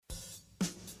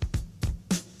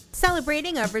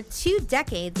Celebrating over 2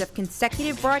 decades of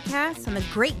consecutive broadcasts on the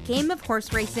great game of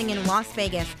horse racing in Las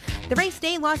Vegas, the Race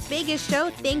Day Las Vegas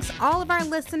show thanks all of our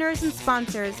listeners and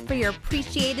sponsors for your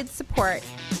appreciated support.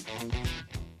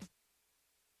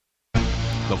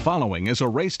 The following is a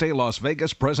Race Day Las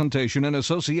Vegas presentation in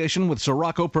association with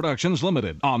Sirocco Productions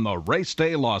Limited on the Race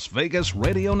Day Las Vegas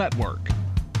Radio Network.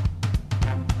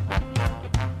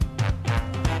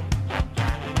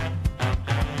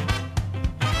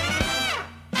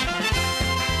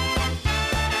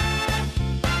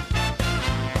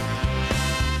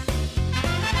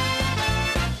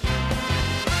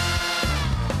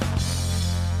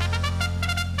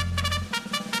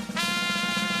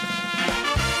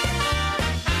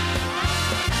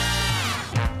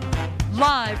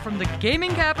 Live from the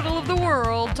gaming capital of the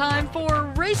world, time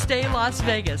for Race Day Las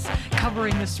Vegas,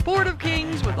 covering the sport of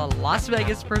kings with a Las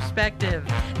Vegas perspective.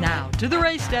 Now to the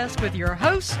race desk with your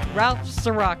host, Ralph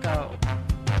Sirocco.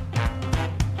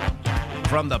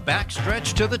 From the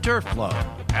backstretch to the turf club,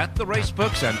 at the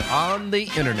racebooks and on the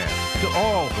internet, to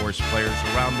all horse players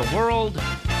around the world,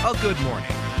 a good morning.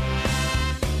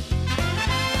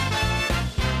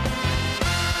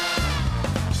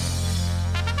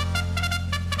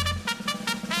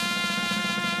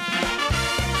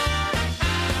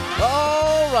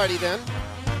 Alrighty then.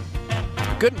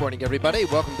 Good morning, everybody.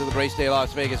 Welcome to the Race Day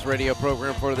Las Vegas radio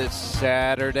program for this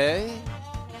Saturday,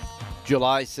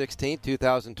 July 16th,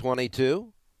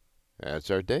 2022.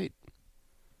 That's our date.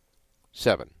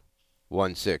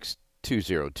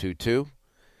 7/16/2022.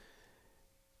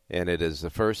 And it is the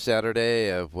first Saturday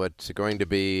of what's going to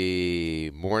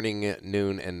be morning,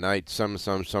 noon, and night some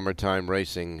summertime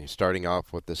racing, starting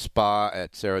off with the Spa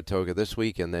at Saratoga this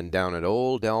week, and then down at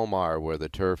Old Del Mar, where the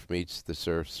turf meets the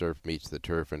surf, surf meets the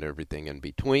turf, and everything in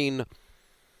between,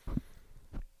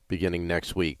 beginning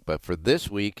next week. But for this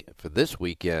week, for this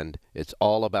weekend, it's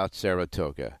all about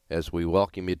Saratoga, as we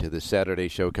welcome you to the Saturday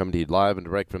show, coming to you live and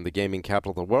direct from the gaming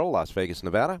capital of the world, Las Vegas,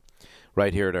 Nevada.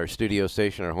 Right here at our studio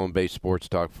station, our home base Sports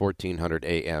Talk 1400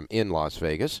 AM in Las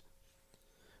Vegas.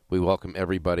 We welcome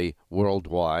everybody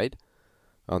worldwide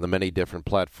on the many different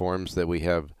platforms that we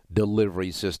have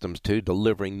delivery systems to,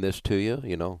 delivering this to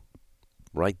you,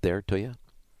 right there to you.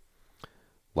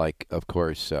 Like, of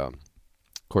course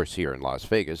here in Las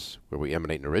Vegas, where we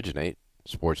emanate and originate,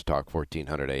 Sports Talk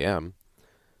 1400 AM,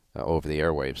 over the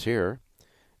airwaves here.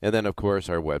 And then, of course,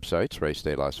 our websites,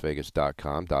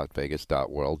 racedaylasvegas.com,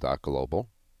 .vegas.world, .global.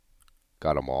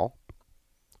 Got them all.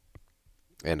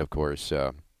 And, of course,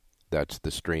 that's the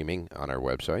streaming on our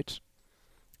websites.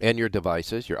 And your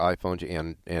devices, your iPhones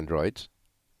and Androids.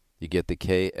 You get the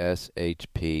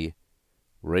KSHP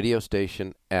radio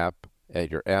station app at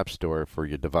your app store for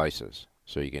your devices.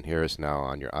 So you can hear us now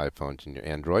on your iPhones and your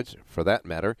Androids. For that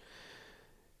matter,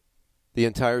 the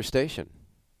entire station.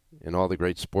 And all the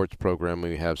great sports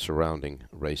programming we have surrounding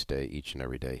Race Day each and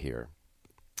every day here.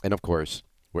 And, of course,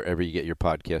 wherever you get your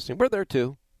podcasting, we're there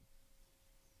too.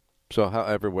 So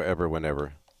however, wherever,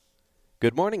 whenever.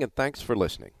 Good morning and thanks for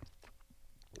listening.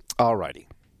 All righty.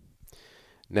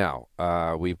 Now,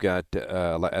 we've got,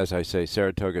 as I say,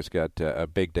 Saratoga's got a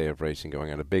big day of racing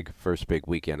going on, first big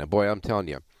weekend. And, boy, I'm telling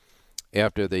you,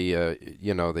 after the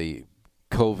the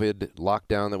COVID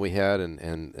lockdown that we had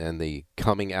and the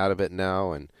coming out of it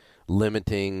now and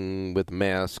limiting with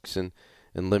masks and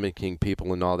limiting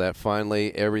people and all that.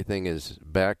 Finally, everything is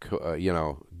back,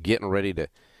 getting ready to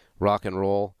rock and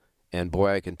roll. And,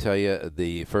 boy, I can tell you,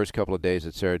 the first couple of days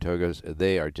at Saratoga's,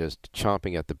 they are just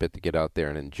chomping at the bit to get out there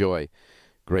and enjoy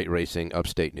great racing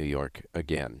upstate New York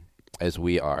again, as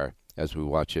we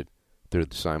watch it through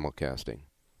the simulcasting.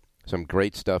 Some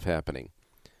great stuff happening.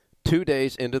 2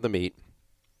 days into the meet,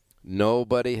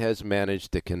 nobody has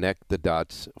managed to connect the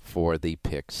dots for the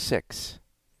Pick 6.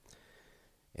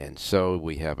 And so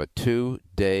we have a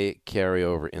 2-day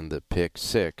carryover in the Pick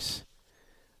 6.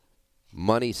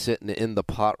 Money sitting in the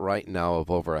pot right now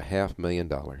of over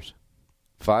 $500,000.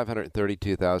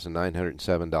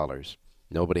 $532,907.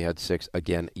 Nobody had 6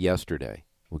 again yesterday.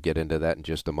 We'll get into that in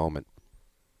just a moment.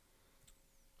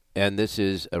 And this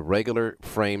is a regular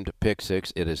framed Pick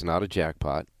 6. It is not a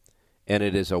jackpot. And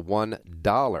it is a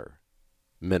 $1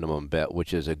 minimum bet,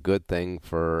 which is a good thing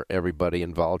for everybody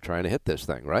involved trying to hit this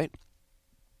thing, right?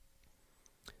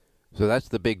 So that's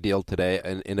the big deal today.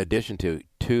 And in addition to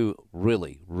 2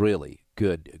 really, really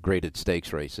good graded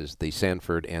stakes races, the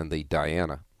Sanford and the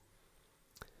Diana.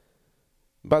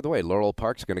 By the way, Laurel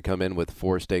Park's going to come in with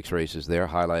 4 stakes races there,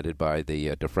 highlighted by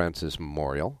the DeFrancis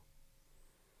Memorial.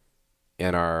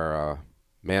 And our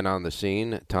man on the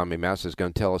scene, Tommy Massa, is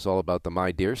going to tell us all about the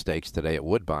My Deer Stakes today at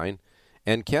Woodbine.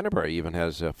 And Canterbury even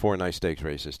has 4 nice stakes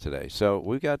races today. So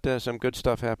we've got some good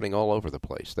stuff happening all over the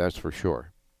place, that's for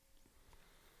sure.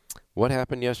 What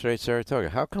happened yesterday at Saratoga?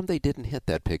 How come they didn't hit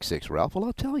that pick 6, Ralph? Well,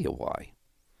 I'll tell you why.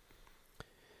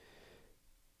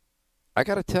 I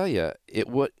got to tell you,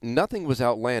 nothing was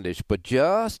outlandish, but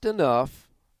just enough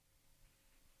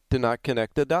to not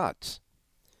connect the dots.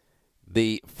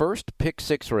 The first pick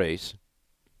 6 race,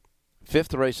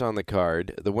 5th race on the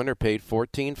card, the winner paid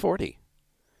 $14.40.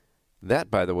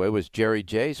 That, by the way, was Jerry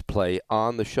J's play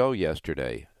on the show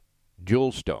yesterday,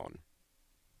 Jewelstone.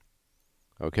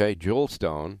 Okay,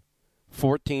 Jewelstone,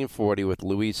 $14.40 with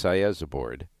Luis Saez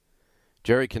aboard.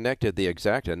 Jerry connected the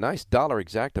exacta, a nice dollar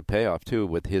exacta payoff, too,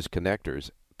 with his connectors,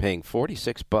 paying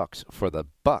 $46 for the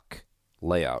buck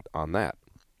layout on that.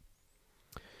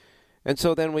 And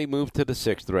so then we moved to the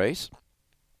 6th race.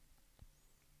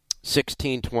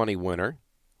 16-20 winner.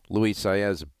 Luis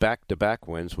Saez back-to-back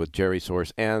wins with Jerry's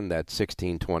horse and that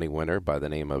 16-20 winner by the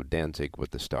name of Danzig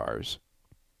with the Stars.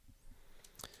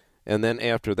 And then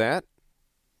after that,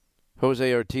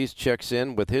 Jose Ortiz checks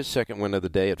in with his second win of the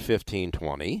day at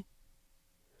 15-20.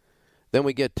 Then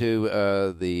we get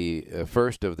to the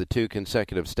first of the 2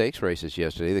 consecutive stakes races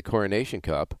yesterday, the Coronation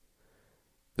Cup.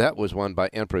 That was won by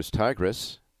Empress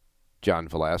Tigress, John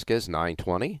Velasquez,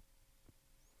 9-20.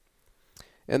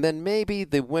 And then maybe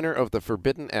the winner of the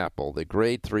Forbidden Apple, the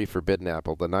Grade 3 Forbidden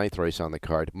Apple, the 9th race on the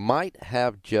card, might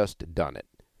have just done it.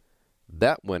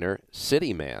 That winner,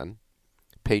 City Man,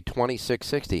 paid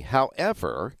 $26.60.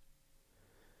 However,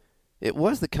 it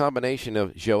was the combination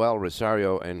of Joel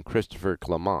Rosario and Christopher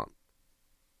Clement,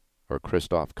 or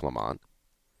Christophe Clement.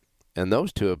 And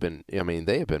those two have been,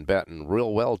 they have been batting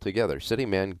real well together. City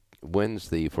Man wins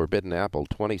the Forbidden Apple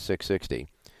 $26.60,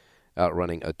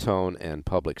 outrunning Atone and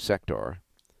Public Sector.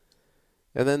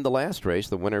 And then the last race,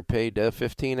 the winner paid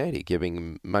 $15.80,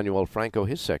 giving Manuel Franco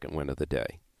his second win of the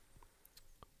day.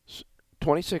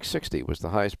 $26.60 was the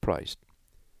highest priced.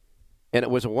 And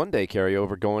it was a one-day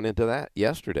carryover going into that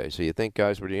yesterday. So you think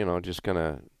guys were, just going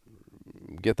to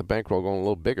get the bankroll going a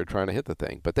little bigger trying to hit the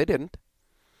thing. But they didn't.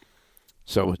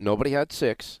 So nobody had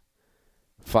 6.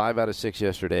 5 out of 6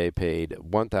 yesterday paid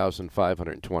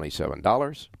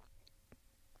 $1,527.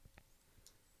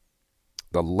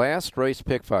 The last race,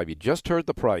 pick 5, you just heard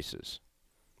the prices.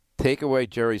 Take away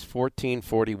Jerry's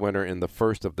 $14.40 winner in the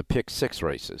first of the pick 6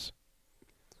 races.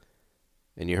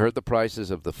 And you heard the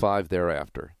prices of the 5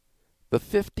 thereafter. The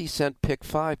 50-cent pick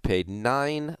 5 paid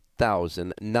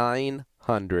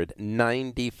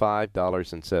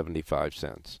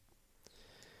 $9,995.75.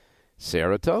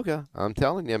 Saratoga, I'm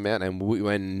telling you, man. And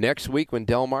when next week when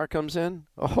Del Mar comes in,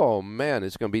 oh, man,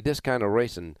 it's going to be this kind of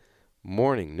racing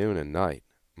morning, noon, and night.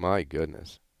 My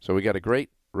goodness. So we got a great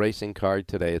racing card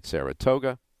today at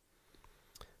Saratoga.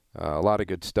 A lot of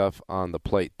good stuff on the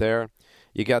plate there.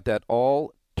 You got that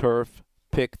all-turf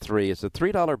pick 3. It's a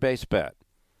 $3 base bet.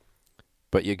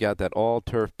 But you got that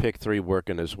all-turf pick 3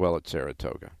 working as well at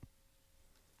Saratoga.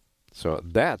 So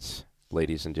that's,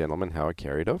 ladies and gentlemen, how it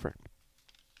carried over.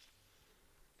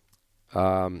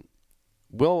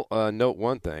 We'll note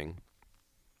one thing.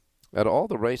 At all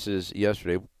the races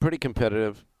yesterday, pretty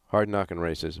competitive, hard-knocking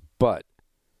races, but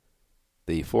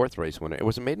the 4th race winner, it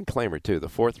was a maiden claimer too, the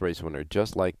 4th race winner,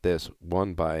 just like this,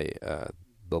 won by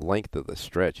the length of the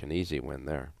stretch, an easy win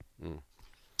there.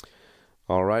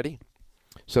 All righty.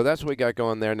 So that's what we got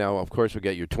going there. Now, of course, we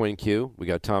got your Twin Q. We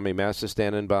got Tommy Massa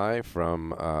standing by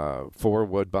from for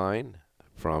Woodbine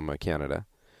from Canada.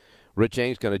 Rich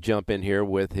Ang's going to jump in here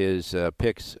with his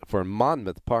picks for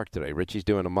Monmouth Park today. Richie's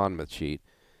doing a Monmouth sheet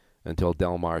until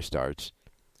Del Mar starts.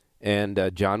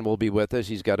 And John will be with us.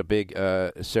 He's got a big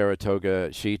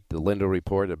Saratoga sheet, the Linda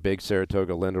Report, a big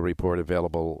Saratoga Linda Report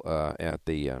available at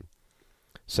the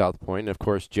South Point. And, of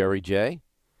course, Jerry J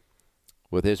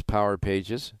with his power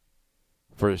pages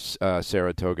for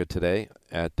Saratoga today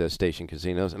at Station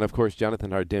Casinos. And, of course,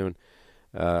 Jonathan Hardoon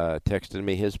texted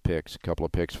me his picks, a couple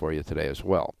of picks for you today as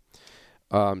well.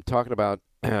 Talking about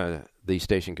the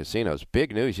Station Casinos,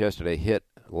 big news yesterday hit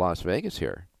Las Vegas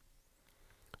here.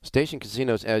 Station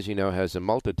Casinos, as you know, has a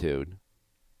multitude,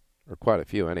 or quite a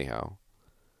few anyhow,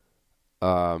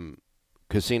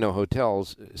 casino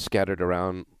hotels scattered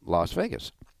around Las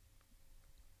Vegas.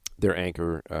 Their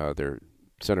anchor, their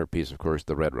centerpiece, of course,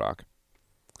 the Red Rock.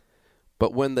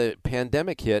 But when the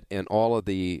pandemic hit and all of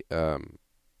the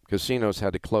casinos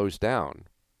had to close down,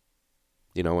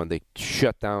 when they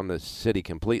shut down the city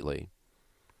completely,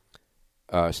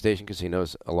 Station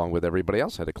Casinos, along with everybody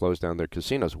else, had to close down their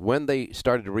casinos. When they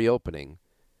started reopening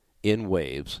in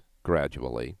waves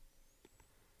gradually,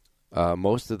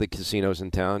 most of the casinos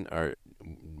in town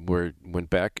went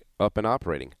back up and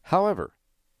operating. However,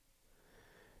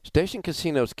 Station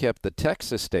Casinos kept the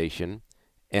Texas station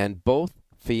and both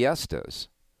Fiestas,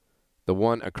 the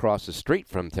one across the street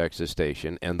from Texas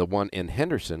Station and the one in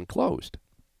Henderson, closed.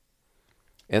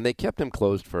 And they kept them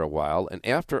closed for a while, and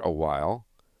after a while,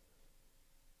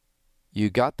 you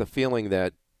got the feeling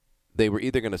that they were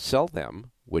either going to sell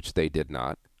them, which they did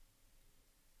not,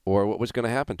 or what was going to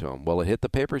happen to them. Well, it hit the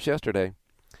papers yesterday.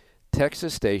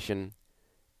 Texas Station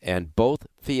and both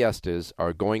Fiestas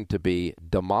are going to be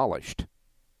demolished,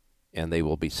 and they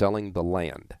will be selling the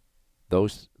land.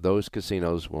 Those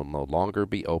casinos will no longer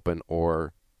be open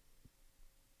or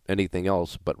anything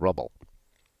else but rubble.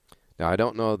 Now, I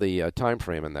don't know the time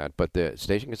frame in that, but the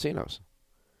Station Casinos,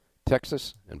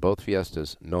 Texas and both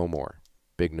Fiestas, no more.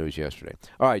 Big news yesterday.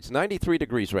 All right, it's 93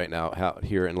 degrees right now out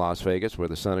here in Las Vegas, where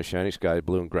the sun is shining, sky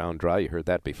blue, and ground dry. You heard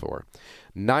that before.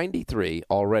 93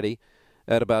 already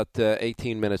at about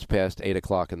 18 minutes past 8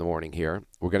 o'clock in the morning here.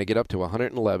 We're going to get up to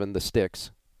 111, the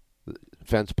sticks, the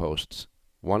fence posts,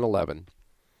 111.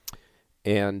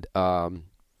 And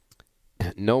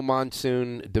no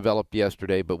monsoon developed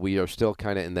yesterday, but we are still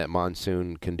kind of in that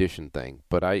monsoon condition thing.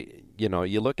 But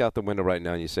you look out the window right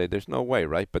now and you say, there's no way,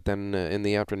 right? But then in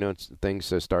the afternoon,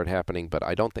 things start happening, but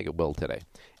I don't think it will today.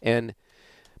 And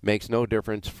makes no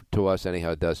difference to us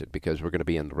anyhow, does it? Because we're going to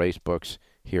be in the race books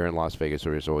here in Las Vegas,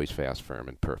 where it's always fast, firm,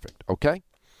 and perfect. Okay?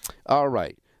 All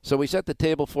right. So we set the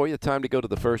table for you. Time to go to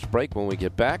the first break. When we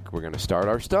get back, we're going to start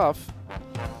our stuff.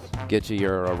 Get you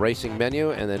your racing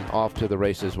menu, and then off to the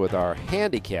races with our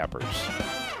handicappers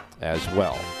as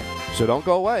well. So don't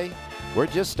go away. We're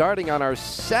just starting on our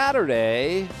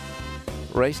Saturday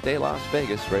Race Day Las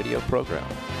Vegas radio program.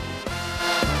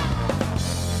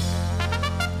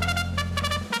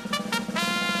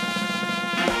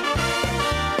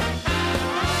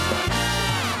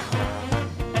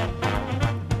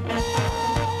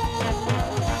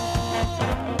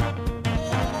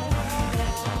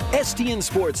 STN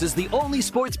Sports is the only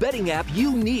sports betting app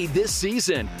you need this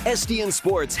season. STN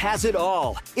Sports has it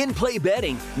all. In-play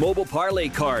betting, mobile parlay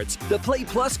cards, the Play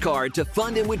Plus card to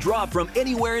fund and withdraw from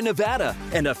anywhere in Nevada,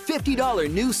 and a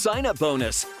 $50 new sign-up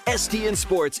bonus. STN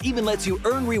Sports even lets you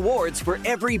earn rewards for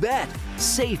every bet.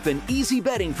 Safe and easy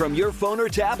betting from your phone or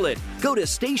tablet. Go to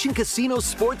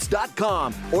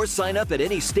StationCasinoSports.com or sign up at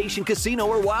any Station Casino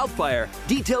or Wildfire.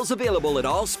 Details available at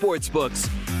all sportsbooks.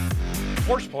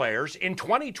 Horse players, in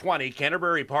 2020,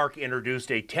 Canterbury Park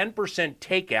introduced a 10%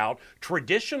 takeout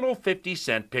traditional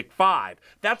 50-cent pick 5.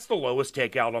 That's the lowest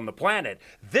takeout on the planet.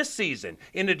 This season,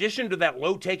 in addition to that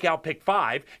low takeout pick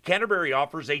 5, Canterbury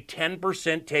offers a 10%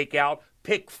 takeout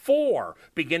pick 4,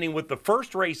 beginning with the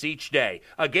first race each day.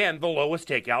 Again, the lowest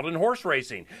takeout in horse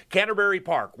racing. Canterbury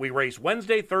Park, we race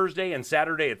Wednesday, Thursday, and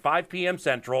Saturday at 5 p.m.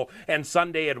 Central and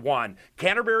Sunday at 1.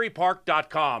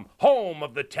 CanterburyPark.com, home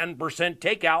of the 10%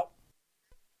 takeout.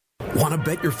 Want to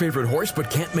bet your favorite horse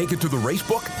but can't make it to the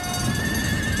racebook?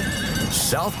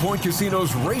 South Point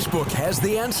Casino's Racebook has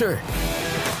the answer.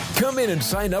 Come in and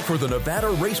sign up for the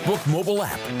Nevada Racebook mobile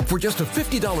app. For just a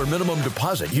 $50 minimum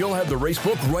deposit, you'll have the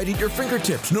Racebook right at your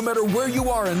fingertips, no matter where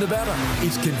you are in Nevada.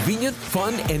 It's convenient,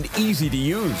 fun, and easy to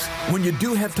use. When you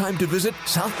do have time to visit,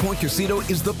 South Point Casino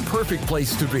is the perfect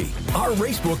place to be. Our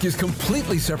Racebook is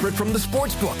completely separate from the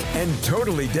Sportsbook and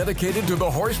totally dedicated to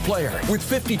the horse player. With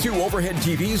 52 overhead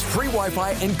TVs, free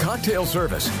Wi-Fi, and cocktail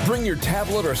service. Bring your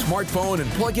tablet or smartphone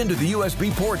and plug into the USB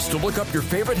ports to look up your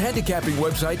favorite handicapping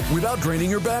website without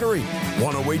draining your battery.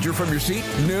 Want to wager from your seat?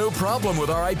 No problem with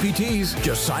our IPTs.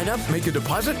 Just sign up, make a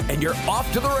deposit, and you're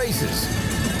off to the races.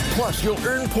 Plus, you'll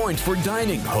earn points for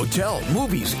dining, hotel,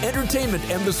 movies, entertainment,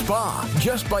 and the spa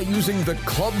just by using the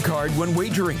club card when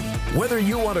wagering. Whether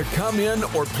you want to come in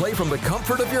or play from the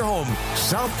comfort of your home,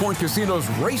 South Point Casino's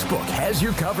Racebook has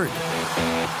you covered.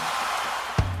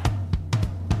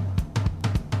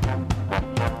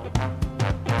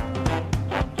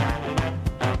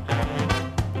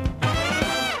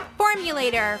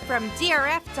 From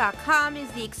DRF.com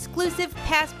is the exclusive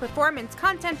past performance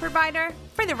content provider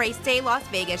for the Race Day Las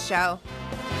Vegas show.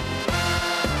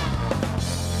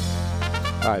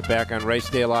 All right, back on Race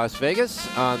Day Las Vegas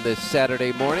on this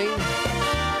Saturday morning,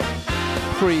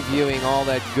 previewing all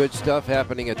that good stuff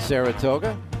happening at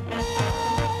Saratoga.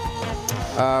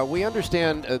 We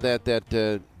understand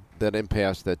that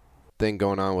impasse, that thing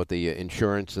going on with the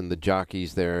insurance and the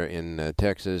jockeys there in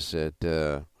Texas at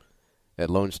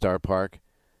Lone Star Park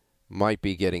might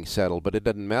be getting settled, but it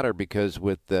doesn't matter because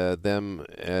with them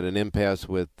at an impasse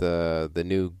with the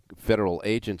new federal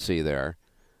agency there,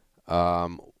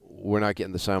 we're not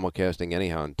getting the simulcasting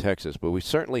anyhow in Texas. But we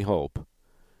certainly hope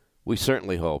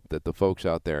that the folks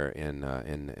out there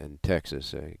in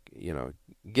Texas,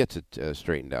 gets it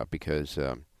straightened out because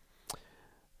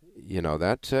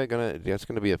that's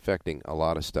gonna be affecting a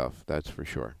lot of stuff. That's for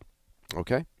sure.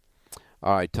 Okay.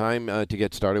 All right, time to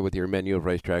get started with your menu of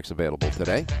racetracks available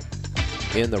today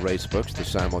in the race books, the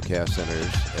simulcast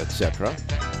centers, etc.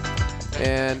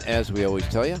 And as we always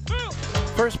tell you,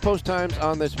 first post times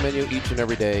on this menu each and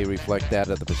every day reflect that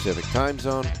of the Pacific time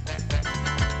zone.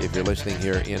 If you're listening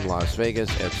here in Las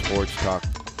Vegas at Sports Talk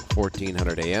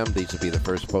 1400 AM, these will be the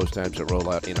first post times that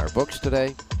roll out in our books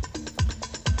today.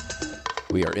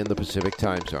 We are in the Pacific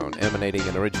time zone, emanating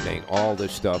and originating all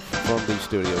this stuff from these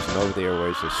studios and over the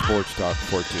airways of Sports Talk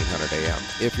 1400 AM.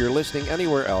 If you're listening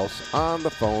anywhere else, on the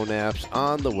phone apps,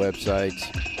 on the websites,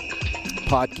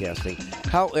 podcasting,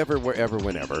 however, wherever,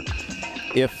 whenever,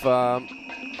 if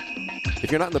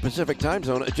you're not in the Pacific time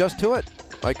zone, adjust to it.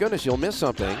 My goodness, you'll miss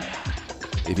something.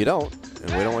 If you don't,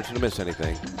 and we don't want you to miss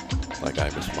anything, like I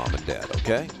miss Mom and Dad,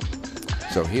 okay?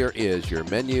 So here is your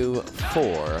menu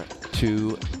for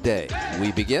today.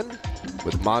 We begin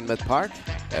with Monmouth Park,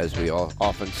 as we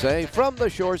often say, from the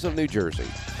shores of New Jersey.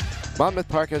 Monmouth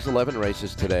Park has 11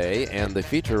 races today, and the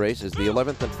feature race is the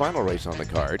 11th and final race on the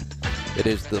card. It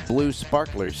is the Blue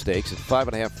Sparkler Stakes at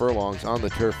 5.5 furlongs on the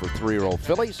turf for 3-year-old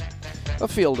fillies. A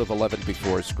field of 11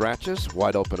 before scratches,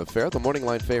 wide open affair. The morning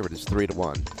line favorite is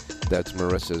 3-1. That's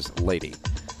Marissa's Lady.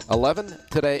 11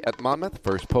 today at Monmouth.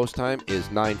 First post time is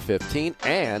 9:15,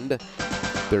 and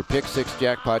their Pick 6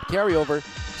 jackpot carryover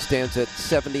stands at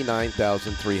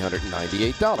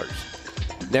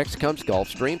 $79,398. Next comes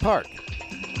Gulfstream Park.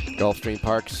 Gulfstream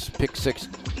Park's Pick 6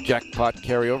 jackpot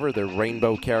carryover, their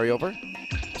Rainbow carryover,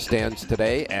 stands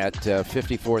today at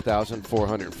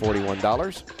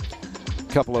 $54,441. A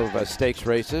couple of stakes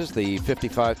races. The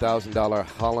 $55,000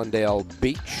 Hollandale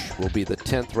Beach will be the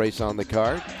 10th race on the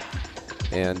card.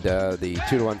 And the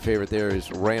 2-1 favorite there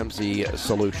is Ramsey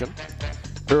Solution.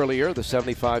 Earlier, the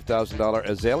 $75,000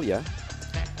 Azalea.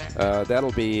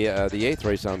 That'll be the 8th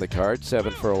race on the card.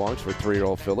 7 furlongs for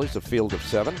 3-year-old fillies, a field of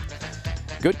 7.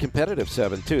 Good competitive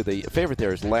 7, too. The favorite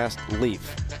there is Last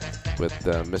Leaf with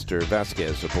Mr.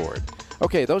 Vasquez aboard.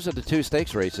 Okay, those are the 2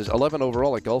 stakes races. 11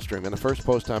 overall at Gulfstream, and the first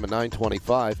post time at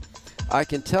 9:25. I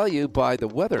can tell you by the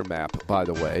weather map, by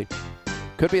the way,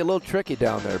 could be a little tricky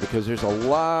down there because there's a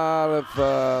lot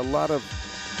of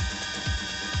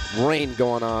rain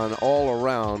going on all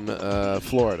around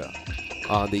Florida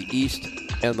on the east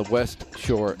and the west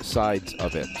shore sides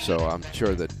of it. So I'm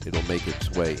sure that it'll make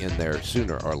its way in there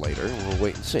sooner or later. We'll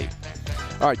wait and see.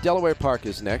 All right, Delaware Park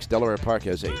is next. Delaware Park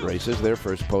has 8 races. Their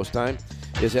first post time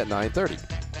is at 9:30.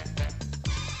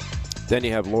 Then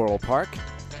you have Laurel Park.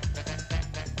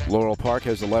 Laurel Park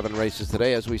has 11 races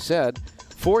today. As we said,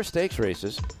 4 stakes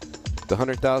races. The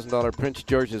 $100,000 Prince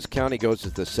George's County goes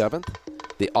as the 7th.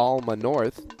 The Alma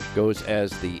North goes as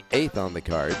the 8th on the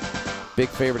card. Big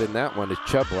favorite in that one is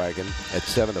Chubwagon at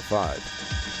 7-5.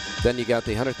 Then you got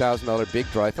the $100,000 Big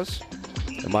Dreyfus,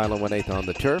 a mile and 1/8 on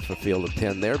the turf, a field of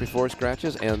 10 there before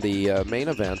scratches, and the main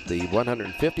event, the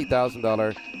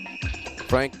 $150,000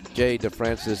 Frank J.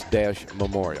 DeFrancis Dash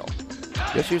Memorial.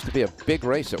 This used to be a big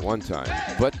race at one time,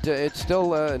 but it's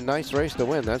still a nice race to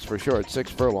win, that's for sure. It's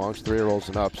 6 furlongs, 3-year-olds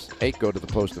and ups. 8 go to the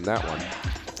post in that one.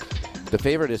 The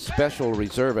favorite is Special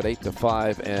Reserve at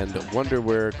 8-5, and Wonder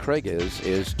Where Craig is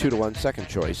 2-1 second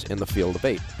choice in the field of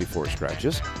 8 before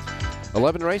scratches.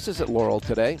 11 races at Laurel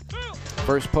today.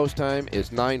 First post time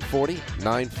is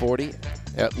 9:40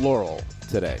 at Laurel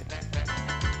today.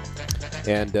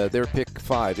 And their Pick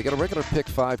 5. They got a regular Pick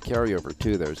 5 carryover,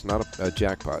 too. There's not a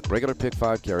jackpot. Regular Pick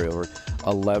 5 carryover,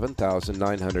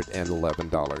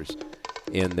 $11,911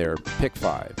 in their Pick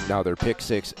 5. Now, their Pick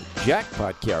 6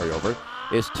 jackpot carryover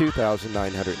is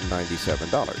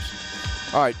 $2,997.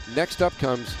 All right, next up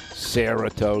comes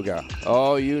Saratoga.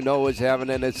 Oh, you know what's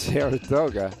happening at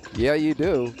Saratoga. Yeah, you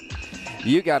do.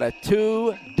 You got a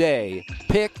 2-day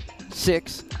Pick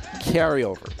 6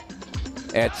 carryover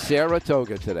at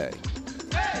Saratoga today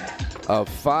of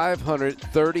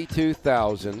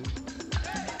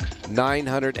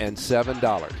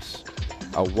 $532,907.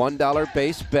 A $1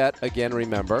 base bet, again,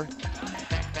 remember.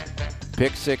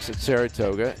 Pick 6 at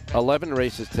Saratoga. 11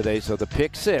 races today, so the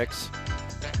Pick 6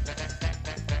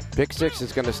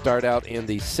 is going to start out in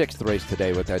the 6th race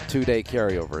today with that 2-day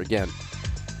carryover. Again,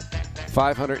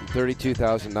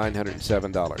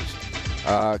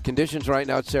 $532,907. Conditions right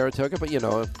now at Saratoga, but if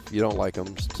you don't like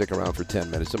them, stick around for 10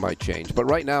 minutes. It might change. But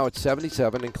right now it's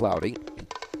 77 and cloudy.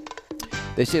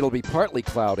 They say it'll be partly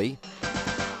cloudy,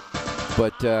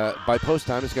 but by post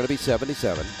time it's going to be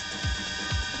 77.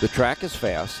 The track is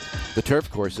fast. The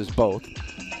turf courses, both.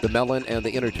 The Mellon and the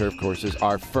inner turf courses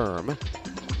are firm.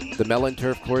 The Mellon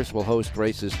turf course will host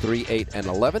races 3, 8, and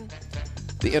 11.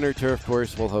 The inner turf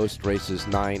course will host races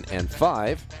 9 and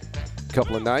 5. A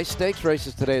couple of nice stakes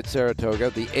races today at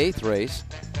Saratoga. The 8th race,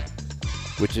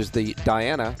 which is the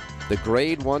Diana, the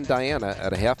Grade 1 Diana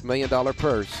at a $500,000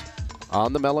 purse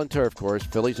on the Mellon Turf Course.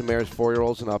 Fillies and mares,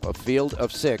 4-year-olds and up, a field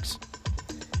of 6.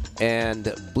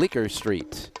 And Bleecker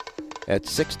Street at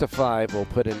 6-5 will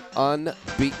put an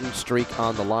unbeaten streak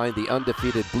on the line. The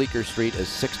undefeated Bleecker Street is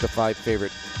 6-5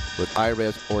 favorite with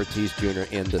Irez Ortiz Jr.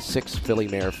 in the 6 filly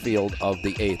mare field of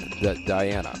the 8th, the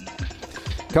Diana.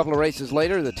 A couple of races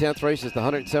later, the 10th race is the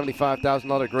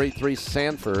 $175,000 Grade 3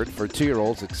 Sanford for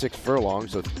 2-year-olds at 6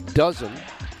 furlongs. A dozen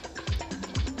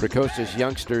precocious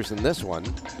youngsters in this one.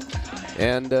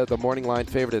 And the morning line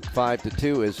favorite at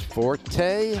 5-2 is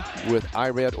Forte with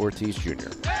Irad Ortiz Jr.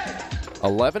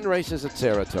 11 races at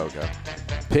Saratoga.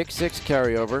 Pick 6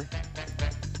 carryover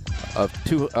of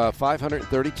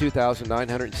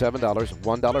 $532,907,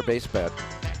 $1 base bet.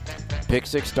 Pick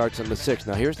 6 starts in the 6th.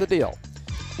 Now here's the deal.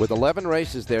 With 11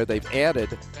 races there, they've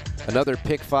added another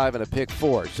pick 5 and a pick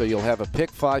 4. So you'll have a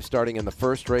pick 5 starting in the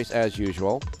first race as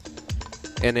usual,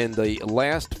 and in the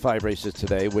last 5 races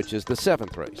today, which is the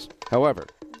 7th race. However,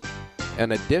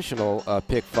 an additional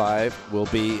pick 5 will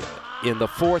be in the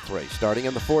 4th race, starting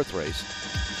in the 4th race.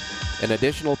 An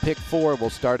additional pick 4 will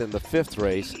start in the 5th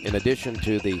race, in addition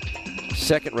to the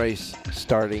 2nd race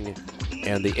starting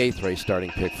and the 8th race starting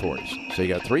pick 4s. So you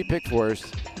got 3 pick 4s,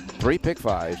 3 pick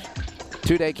 5s,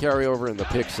 2-day carryover in the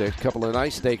pick 6, couple of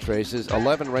nice stakes races,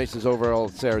 11 races overall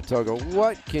at Saratoga.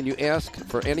 What can you ask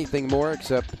for anything more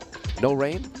except no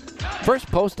rain? First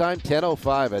post time,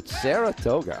 10:05 at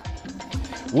Saratoga.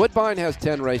 Woodbine has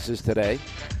 10 races today,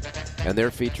 and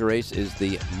their feature race is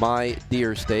the My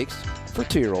Deer Stakes for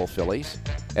 2-year-old fillies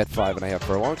at 5.5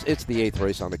 furlongs. It's the 8th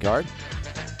race on the card.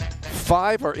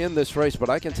 5 are in this race, but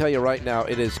I can tell you right now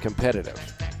it is competitive.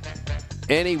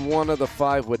 Any one of the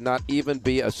 5 would not even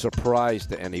be a surprise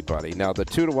to anybody. Now, the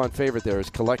 2-1 favorite there is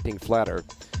Collecting Flatter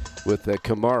with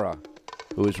Kimura,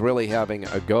 who is really having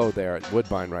a go there at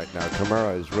Woodbine right now.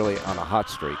 Kimura is really on a hot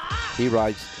streak. He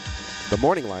rides the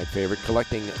morning line favorite,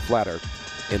 Collecting Flatter,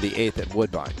 in the 8th at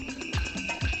Woodbine.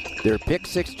 Their pick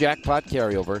 6 jackpot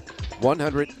carryover,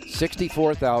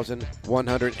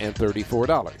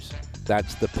 $164,134.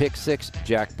 That's the pick 6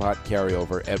 jackpot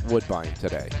carryover at Woodbine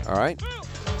today. All right?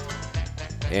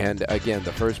 And again,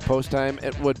 the first post time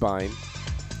at Woodbine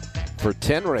for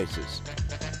 10 races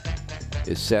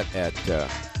is set at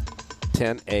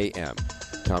 10 a.m.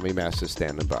 Tommy Mass is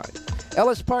standing by.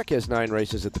 Ellis Park has 9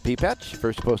 races at the Peapatch.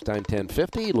 First post time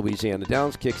 10:50. Louisiana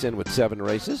Downs kicks in with 7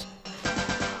 races.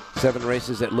 7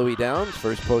 races at Louis Downs.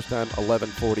 First post time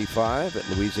 11:45 at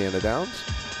Louisiana Downs.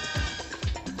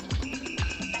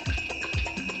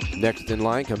 Next in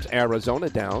line comes Arizona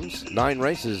Downs. 9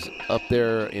 races up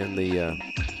there in the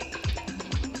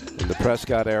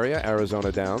Prescott area,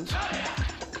 Arizona Downs.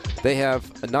 They have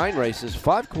 9 races,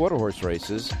 5 quarter horse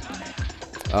races,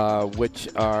 which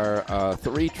are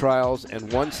 3 trials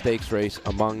and 1 stakes race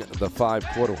among the 5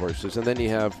 quarter horses. And then you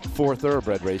have 4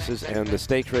 thoroughbred races, and the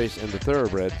stakes race and the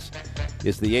thoroughbreds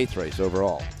is the 8th race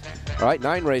overall. All right,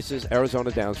 9 races, Arizona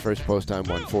Downs, first post time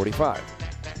 1:45.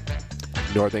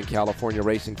 Northern California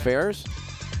Racing Fairs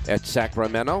at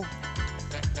Sacramento.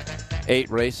 8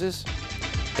 races.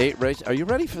 8 races. Are you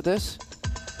ready for this?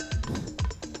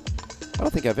 I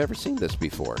don't think I've ever seen this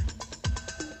before.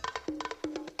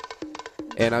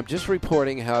 And I'm just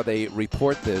reporting how they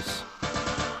report this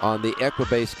on the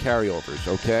Equibase carryovers,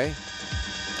 okay?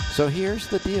 So here's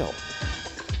the deal.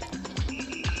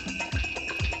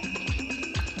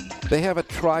 They have a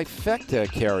trifecta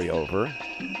carryover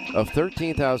of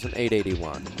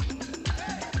 $13,881,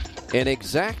 an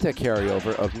exacta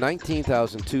carryover of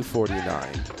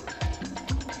 $19,249,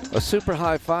 a super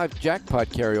high 5 jackpot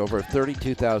carryover of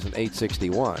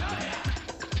 $32,861,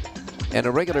 and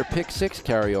a regular pick 6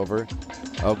 carryover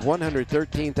of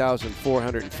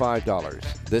 $113,405.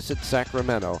 This at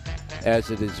Sacramento, as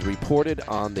it is reported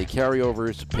on the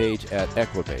carryovers page at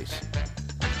Equibase.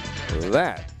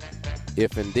 That,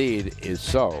 if indeed is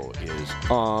so, is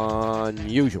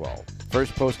unusual.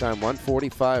 First post time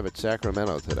 1:45 at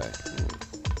Sacramento today.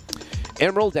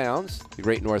 Emerald Downs, the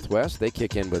Great Northwest, they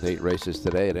kick in with 8 races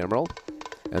today at Emerald.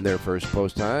 And their first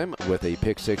post time with a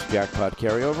pick 6 jackpot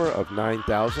carryover of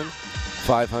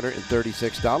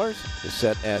 $9,536 is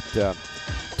set at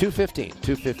 2:15.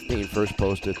 2:15 first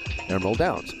post at Emerald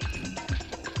Downs.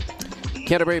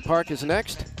 Canterbury Park is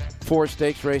next. 4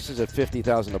 stakes races at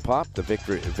 $50,000 a pop. The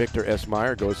Victor S.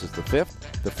 Meyer goes as the 5th.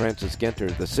 The Francis Genter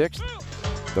the 6th.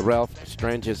 The Ralph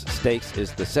Stranges Stakes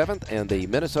is the 7th. And the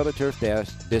Minnesota Turf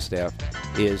Distaff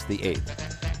is the 8th.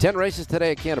 10 races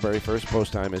today at Canterbury. First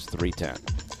post time is 3:10.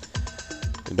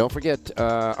 And don't forget,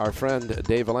 our friend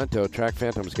Dave Valento, Track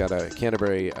Phantoms, got a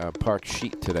Canterbury Park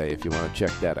sheet today if you want to check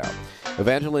that out.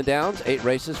 Evangeline Downs, 8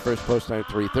 races, first post time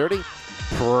 3:30.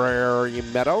 Prairie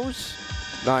Meadows,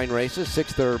 9 races,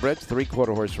 6 thoroughbreds, 3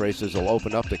 quarter-horse races will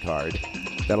open up the card.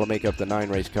 That'll make up the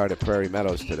 9-race card at Prairie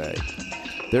Meadows today.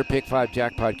 Their Pick 5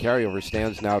 jackpot carryover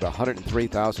stands now at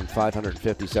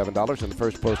 $103,557 in the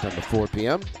first post time to 4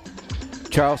 p.m.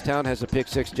 Charlestown has a Pick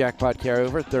 6 jackpot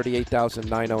carryover,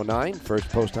 $38,909. First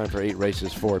post time for 8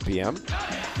 races, 4 p.m.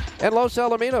 And Los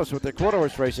Alamitos with their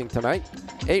quarter-horse racing tonight.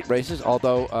 8 races,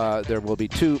 although there will be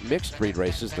 2 mixed breed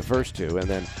races, the first 2, and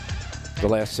then the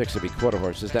last 6 will be quarter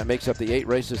horses. That makes up the 8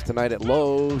 races tonight at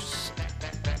Los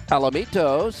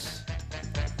Alamitos.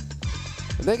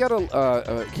 And they got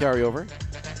a carryover.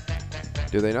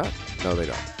 Do they not? No, they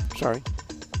don't. Sorry.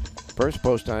 First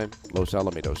post time, Los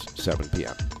Alamitos, 7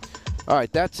 p.m. All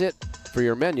right, that's it for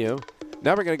your menu.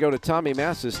 Now we're going to go to Tommy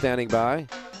Masses standing by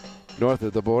north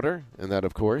of the border, and that,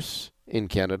 of course, in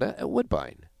Canada at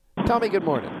Woodbine. Tommy, good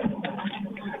morning.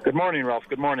 Good morning, Ralph.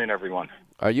 Good morning, everyone.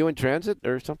 Are you in transit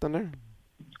or something there?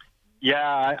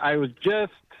 Yeah, I was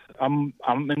just I'm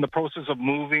in the process of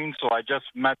moving, so I just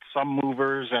met some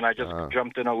movers, and I just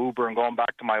jumped in an Uber and going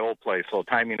back to my old place, so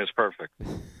timing is perfect.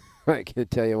 I can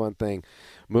tell you one thing.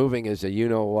 Moving is a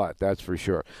you-know-what, that's for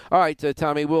sure. All right,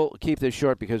 Tommy, we'll keep this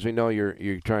short because we know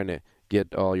you're trying to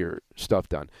get all your stuff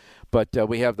done. But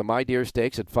we have the My Deer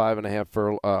Stakes at 5.5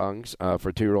 furlongs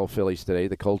for 2-year-old fillies today.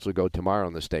 The colts will go tomorrow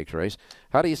in the stakes race.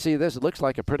 How do you see this? It looks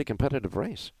like a pretty competitive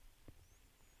race.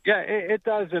 Yeah, it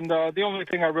does. And the only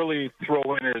thing I really throw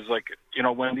in is, like, you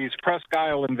know, when these Presque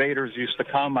Isle Invaders used to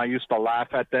come, I used to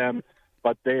laugh at them,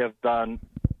 but they have done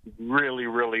really,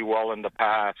 really well in the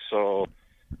past. So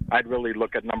I'd really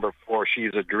look at number 4,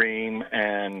 She's a Dream,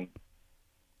 and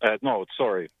number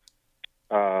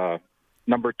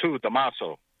 2,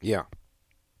 Damaso. Yeah.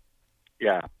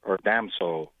 Yeah, or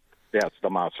Damso. Yeah, it's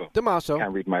Damaso. Damaso.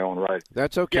 Can't read my own writing.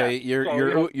 That's okay. Yeah.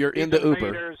 You're in the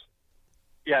Uber.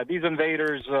 Yeah, these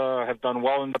Invaders have done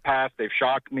well in the past. They've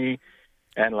shocked me.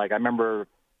 And, like, I remember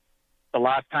the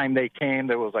last time they came,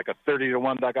 there was like a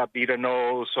 30-1 that got beat a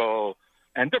nose. So,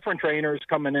 and different trainers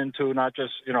coming into, not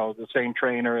just, you know, the same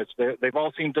trainer. They've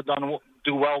all seemed to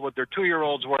do well with their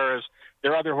 2-year-olds, whereas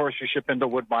their other horses ship into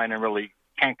Woodbine and really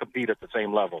can't compete at the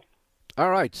same level. All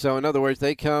right. So, in other words,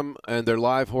 they come and they're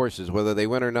live horses. Whether they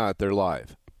win or not, they're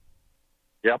live.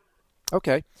 Yep.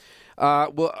 Okay.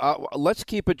 Let's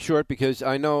keep it short because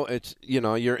I know it's, you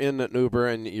know, you're in an Uber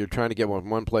and you're trying to get from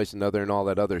one place to another and all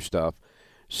that other stuff.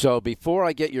 So before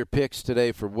I get your picks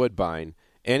today for Woodbine,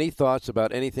 any thoughts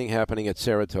about anything happening at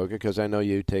Saratoga? Because I know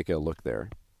you take a look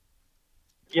there.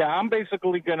 Yeah, I'm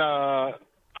basically going to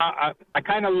I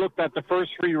kind of looked at the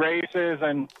first 3 races,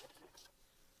 and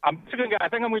I think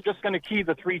I'm just going to key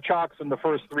the 3 chalks in the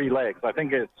first 3 legs. I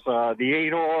think it's the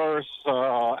 8-horse,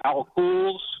 Al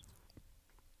Cools.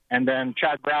 And then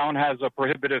Chad Brown has a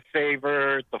prohibitive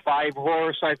favorite, the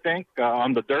 5-horse, I think,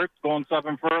 on the dirt, going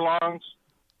 7 furlongs.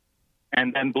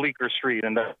 And then Bleecker Street,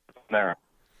 and there.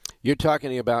 You're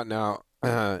talking about now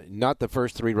not the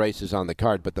first 3 races on the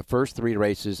card, but the first 3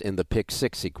 races in the Pick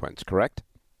 6 sequence, correct?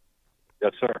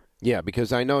 Yes, sir. Yeah,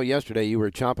 because I know yesterday you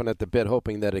were chomping at the bit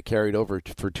hoping that it carried over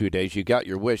for 2 days. You got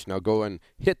your wish. Now go and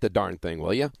hit the darn thing,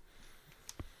 will you?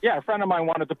 Yeah, a friend of mine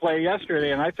wanted to play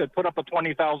yesterday, and I said, put up a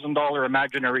 $20,000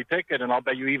 imaginary ticket, and I'll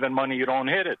bet you even money you don't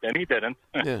hit it. And he didn't.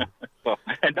 Yeah.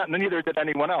 And neither did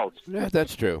anyone else. Yeah,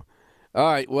 that's true. All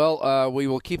right, well, we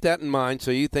will keep that in mind.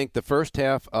 So you think the first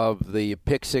half of the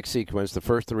Pick 6 sequence, the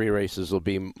first 3 races, will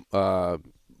be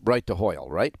right to Hoyle,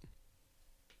 right?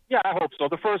 Yeah, I hope so.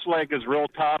 The first leg is real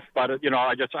tough, but, you know,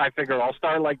 I figure I'll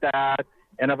start like that,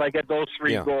 and if I get those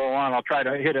 3 go on, I'll try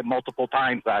to hit it multiple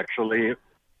times, actually.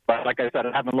 But like I said,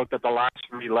 I haven't looked at the last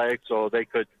 3 legs, so they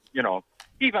could, you know,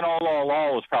 even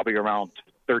all is probably around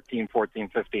 13, 14,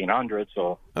 1,500.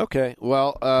 So okay,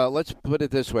 well, let's put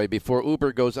it this way: before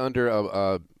Uber goes under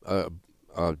a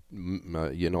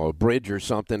bridge or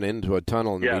something into a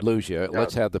tunnel and we lose you,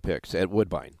 let's have the picks at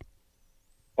Woodbine.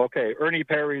 Okay, Ernie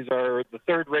Perry's are the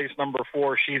 3rd race, number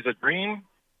 4, She's a Dream.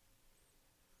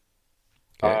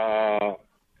 Okay.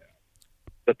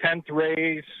 The 10th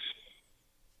race.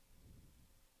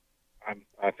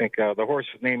 I think the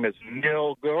horse's name is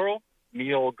Neil Girl.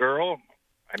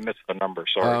 I missed the number,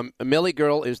 sorry. Millie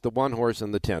Girl is the 1 horse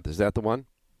in the 10th. Is that the one?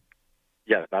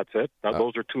 Yeah, that's it.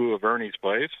 Those are 2 of Ernie's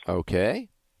plays. Okay.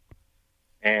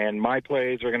 And my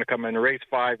plays are going to come in race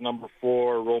 5, number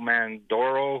 4, Roman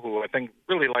Doro, who I think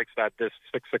really likes that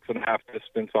 6.5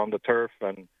 distance on the turf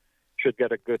and should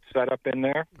get a good setup in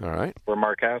there. All right. For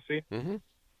Marcassi. Mm-hmm.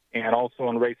 And also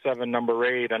in race 7, number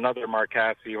 8, another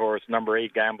Marcassi horse, number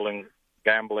 8, Gambling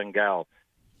Gal.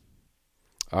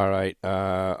 All right.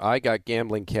 I got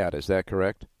Gambling Cat. Is that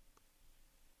correct?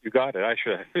 You got it. I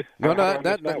should. I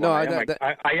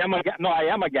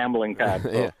am a gambling cat.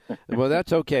 So. Yeah. Well,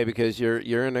 that's okay because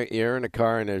you're in a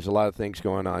car and there's a lot of things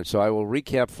going on. So I will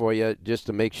recap for you just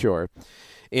to make sure.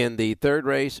 In the 3rd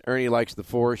race, Ernie likes the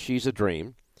 4, She's a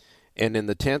Dream, and in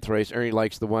the 10th race, Ernie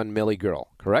likes the 1, Millie Girl.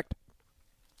 Correct?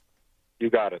 You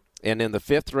got it. And in the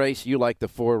 5th race, you like the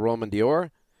 4, Roman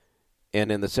Dior,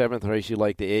 and in the 7th race, you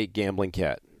like the 8, Gambling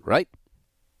Cat. Right?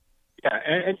 Yeah,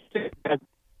 and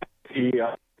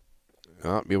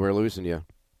Oh, we're losing you.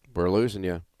 We're losing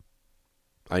you.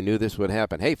 I knew this would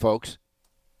happen. Hey, folks,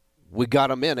 we got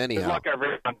them in anyhow. Good luck,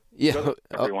 everyone. Yeah, Good luck,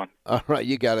 everyone. All right,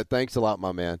 you got it. Thanks a lot,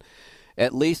 my man.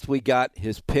 At least we got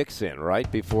his picks in,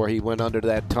 right, before he went under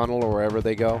that tunnel or wherever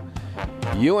they go.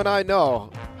 You and I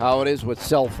know how it is with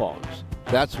cell phones.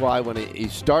 That's why when he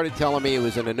started telling me he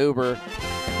was in an Uber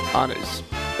on his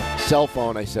cell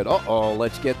phone, I said, uh-oh,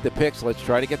 let's get the picks. Let's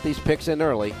try to get these picks in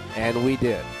early, and we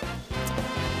did.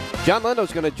 John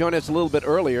Lendo's going to join us a little bit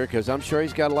earlier because I'm sure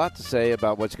he's got a lot to say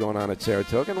about what's going on at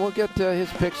Saratoga, and we'll get his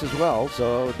picks as well,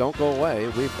 so don't go away.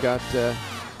 We've got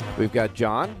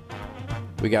John,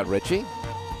 we got Richie,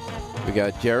 we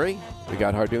got Jerry, we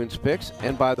got Hardoon's picks,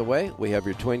 and by the way, we have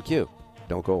your Twin Q.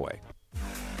 Don't go away.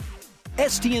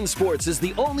 STN Sports is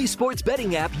the only sports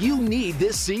betting app you need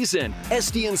this season.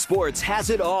 STN Sports has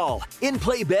it all.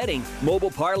 In-play betting,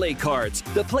 mobile parlay cards,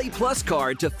 the Play Plus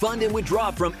card to fund and withdraw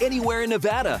from anywhere in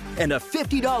Nevada, and a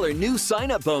 $50 new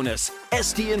sign-up bonus.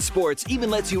 STN Sports even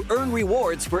lets you earn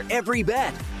rewards for every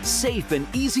bet. Safe and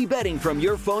easy betting from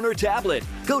your phone or tablet.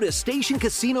 Go to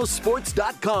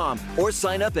StationCasinoSports.com or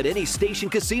sign up at any Station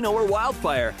Casino or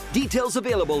Wildfire. Details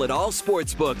available at all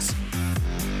sportsbooks.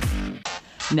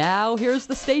 Now, here's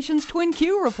the station's Twin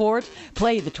Q report.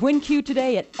 Play the Twin Q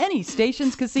today at any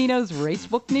Station's Casino's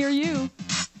racebook near you.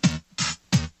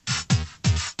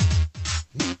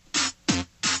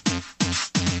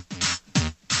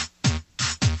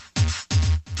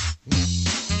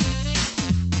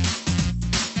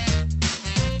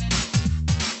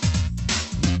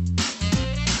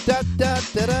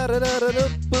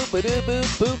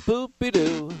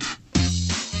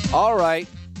 All right.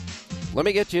 Let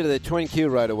me get you to the Twin Q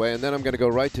right away, and then I'm going to go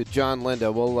right to John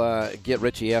Lenda. We'll get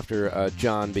Richie after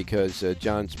John because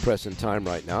John's pressing time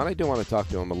right now. And I do want to talk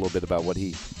to him a little bit about what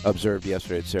he observed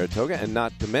yesterday at Saratoga, and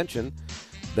not to mention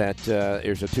that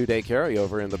there's a 2-day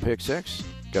carryover in the Pick 6.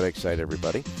 Got to excite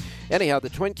everybody. Anyhow, the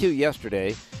Twin Q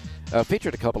yesterday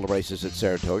featured a couple of races at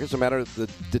Saratoga. As a matter of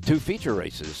the 2 feature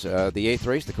races. The 8th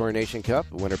race, the Coronation Cup,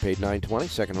 the winner paid $9.20,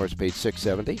 second horse paid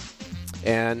 $6.70.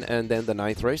 And then the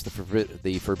 9th race,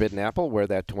 the Forbidden Apple, where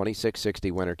that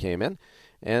 $26.60 winner came in.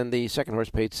 And the second horse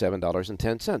paid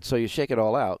 $7.10. So you shake it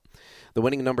all out. The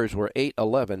winning numbers were 8,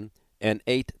 11, and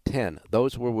 8, 10.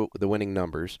 Those were the winning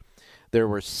numbers. There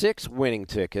were 6 winning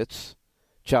tickets,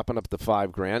 chopping up the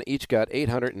 $5,000. Each got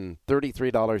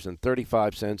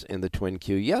 $833.35 in the Twin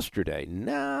Q yesterday.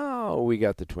 Now we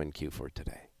got the Twin Q for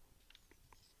today.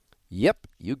 Yep,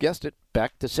 you guessed it.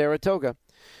 Back to Saratoga.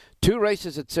 2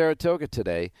 races at Saratoga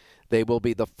today. They will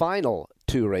be the final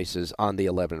 2 races on the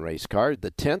 11-race card.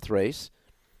 The 10th race,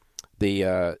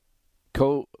 the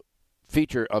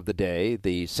co-feature of the day,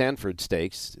 the Sanford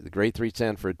Stakes, the Grade 3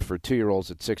 Sanford for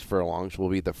 2-year-olds at 6 furlongs, will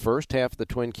be the first half of the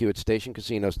Twin Q at Station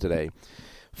Casinos today.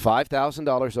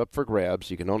 $5,000 up for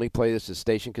grabs. You can only play this at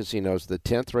Station Casinos. The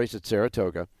 10th race at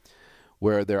Saratoga,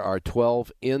 where there are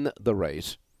 12 in the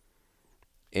race.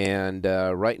 And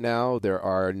right now, there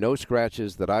are no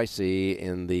scratches that I see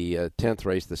in the 10th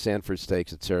race, the Sanford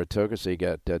Stakes at Saratoga. So you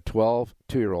got 12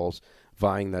 2-year-olds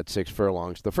vying that 6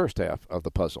 furlongs, the first half of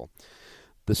the puzzle.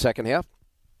 The second half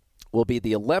will be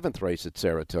the 11th race at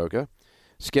Saratoga,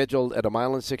 scheduled at 1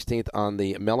 mile and 16th on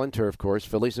the Mellon Turf Course,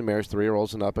 Fillies and Mares,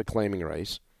 3-year-olds and up, a claiming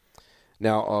race.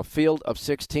 Now, a field of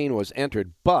 16 was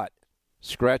entered, but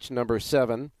scratch number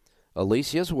 7,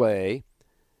 Alicia's Way,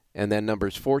 and then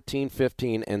numbers 14,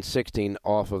 15, and 16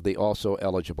 off of the also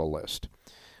eligible list.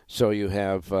 So you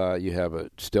have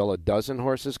still a dozen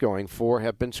horses going. 4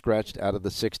 have been scratched out of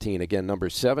the 16. Again,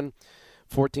 numbers 7,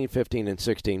 14, 15, and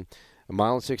 16. 1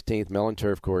 mile and 16th, Mellon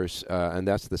Turf Course, and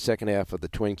that's the second half of the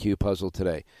Twin Q puzzle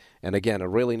today. And again, a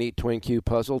really neat Twin Q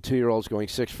puzzle. 2-year-olds going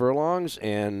 6 furlongs,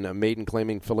 and maiden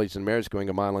claiming Fillies and Mares going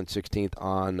 1 mile and 16th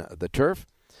on the turf.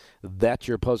 That's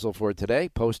your puzzle for today.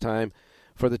 Post time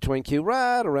for the Twin Q,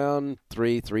 right around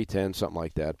 3:10, something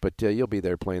like that. But you'll be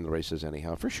there playing the races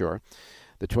anyhow, for sure.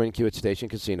 The Twin Q at Station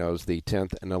Casinos, the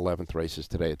 10th and 11th races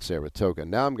today at Saratoga.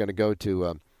 Now I'm going to go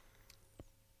to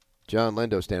John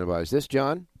Lindo standing by. Is this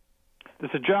John?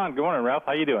 This is John. Good morning, Ralph.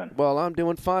 How you doing? Well, I'm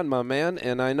doing fine, my man,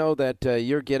 and I know that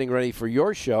you're getting ready for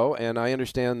your show, and I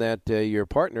understand that your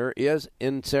partner is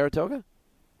in Saratoga?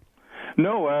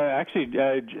 No, actually,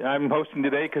 I'm hosting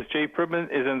today because Jay Pribman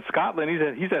is in Scotland.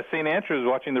 He's at St. Andrews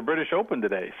watching the British Open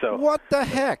today. So what the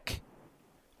heck?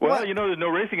 Well, What? there's no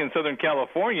racing in Southern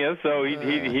California, so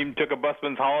he took a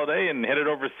busman's holiday and headed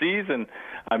overseas, and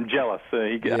I'm jealous.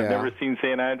 I've never seen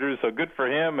St. Andrews, so good for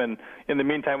him. And in the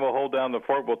meantime, we'll hold down the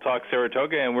fort. We'll talk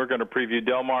Saratoga, and we're going to preview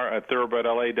Del Mar at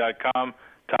thoroughbredla.com,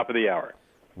 top of the hour.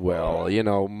 Well,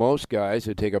 most guys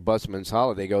who take a busman's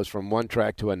holiday goes from one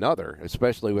track to another,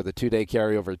 especially with a 2-day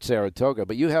carryover at Saratoga.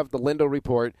 But you have the Lindo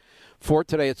report for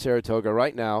today at Saratoga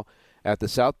right now at the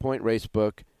South Point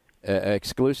Racebook.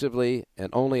 Exclusively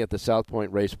and only at the South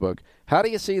Point Racebook. How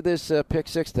do you see this Pick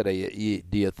 6 today?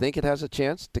 Do you think it has a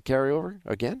chance to carry over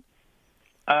again?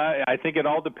 I think it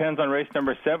all depends on race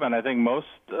number 7. I think most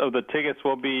of the tickets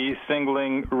will be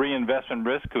singling Reinvestment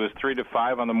Risk, who is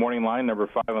 3-5 on the morning line, number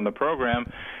 5 on the program,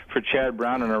 for Chad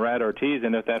Brown and Arad Ortiz.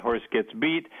 And if that horse gets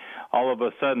beat, all of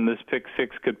a sudden this Pick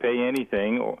 6 could pay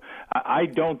anything. I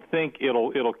don't think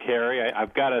it'll carry.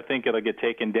 I've got to think it'll get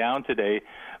taken down today.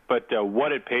 But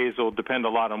what it pays will depend a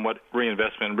lot on what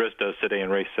Reinvestment Risk does today in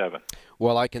race 7.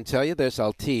 Well, I can tell you this.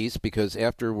 I'll tease, because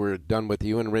after we're done with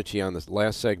you and Richie on this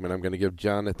last segment, I'm going to give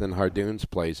Jonathan Hardoon's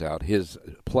plays out. His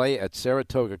play at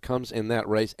Saratoga comes in that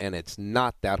race, and it's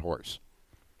not that horse.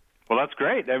 Well, that's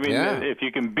great. I mean, if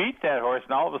you can beat that horse,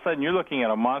 and all of a sudden you're looking at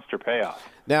a monster payoff.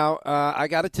 Now, I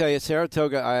got to tell you,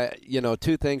 Saratoga,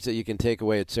 two things that you can take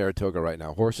away at Saratoga right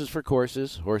now. Horses for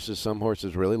courses. Some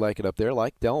horses really like it up there,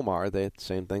 like Del Mar.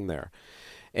 Same thing there.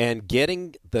 And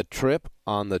getting the trip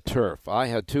on the turf. I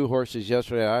had 2 horses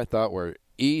yesterday I thought were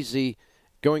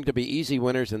going to be easy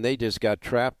winners, and they just got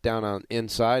trapped down on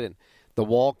inside, and the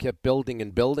wall kept building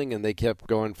and building, and they kept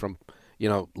going from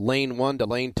lane 1 to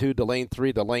lane 2 to lane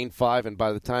 3 to lane 5, and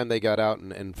by the time they got out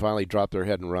and finally dropped their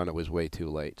head and run, it was way too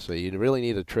late. So you really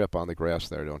need a trip on the grass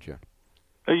there, don't you?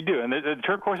 You do, and the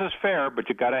turf course is fair, but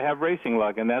you got to have racing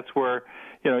luck, and that's where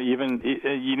even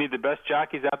you need the best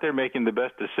jockeys out there making the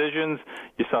best decisions.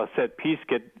 You saw Set Piece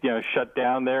get shut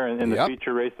down there in the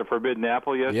feature race, the Forbidden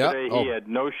Apple yesterday. He had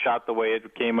no shot the way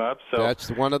it came up. So that's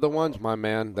one of the ones, my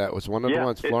man. That was one of the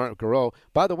ones. Florent Garreau.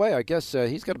 By the way, I guess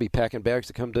he's got to be packing bags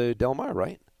to come to Del Mar,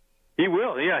 right? He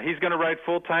will, yeah. He's going to ride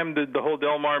full-time the whole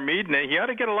Del Mar meet, and he ought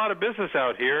to get a lot of business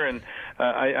out here. And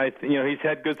he's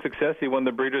had good success. He won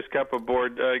the Breeders' Cup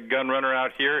aboard Gun Runner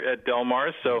out here at Del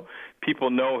Mar, so people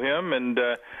know him, and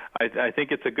I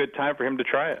think it's a good time for him to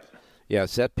try it. Yeah,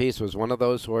 Set Piece was one of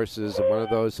those horses,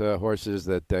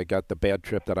 that got the bad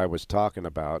trip that I was talking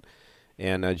about.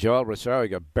 And Joel Rosario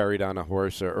got buried on a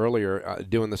horse earlier,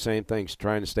 doing the same things,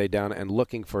 trying to stay down and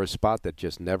looking for a spot that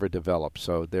just never developed.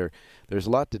 So there's a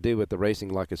lot to do with the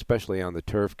racing luck, especially on the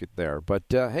turf there. But,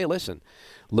 hey, listen,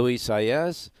 Luis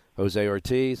Saez, Jose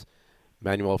Ortiz,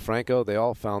 Manuel Franco, they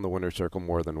all found the winner's circle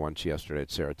more than once yesterday at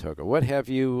Saratoga. What have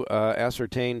you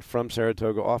ascertained from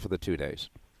Saratoga off of the 2 days?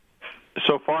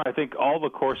 So far, I think all the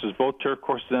courses, both turf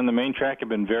courses and the main track, have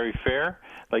been very fair.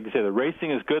 Like I say, the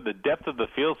racing is good. The depth of the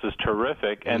fields is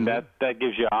terrific, and that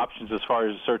gives you options as far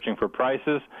as searching for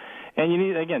prices. And you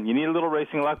need a little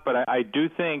racing luck, but I do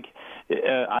think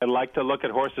I like to look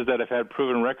at horses that have had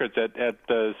proven records at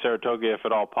Saratoga, if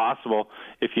at all possible.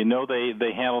 If you know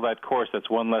they handle that course, that's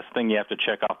one less thing you have to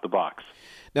check off the box.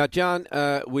 Now, John,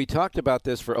 we talked about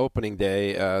this for opening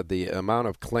day, the amount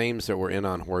of claims that were in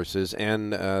on horses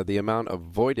and the amount of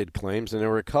voided claims, and there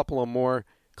were a couple of more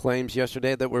claims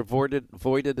yesterday that were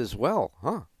voided as well,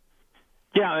 huh?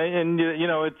 Yeah, and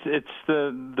it's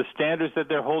the standards that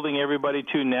they're holding everybody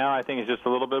to now. I think is just a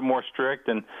little bit more strict.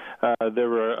 And there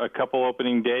were a couple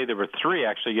opening day. There were 3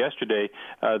 actually yesterday.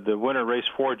 The winner, race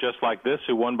 4, Just Like This,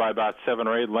 who won by about 7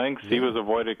 or 8 lengths. He was a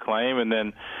voided claim. And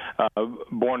then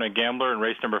Born a Gambler in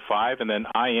race number 5, and then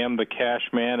I Am the Cash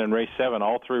Man in race 7.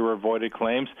 All 3 were voided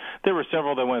claims. There were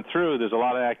several that went through. There's a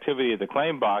lot of activity at the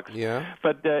claim box. Yeah.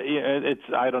 But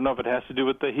I don't know if it has to do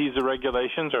with the HESA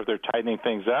regulations or if they're tightening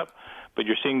things up. But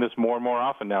you're seeing this more and more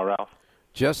often now, Ralph.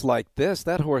 Just Like This,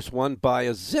 that horse won by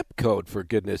a zip code, for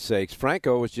goodness sakes.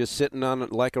 Franco was just sitting on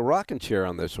like a rocking chair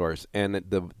on this horse, and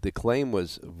the claim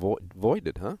was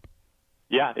voided, huh?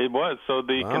 Yeah, it was. So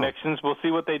the connections, we'll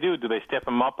see what they do. Do they step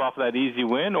him up off that easy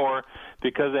win, or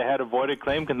because they had a voided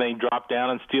claim, can they drop down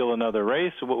and steal another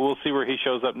race? We'll see where he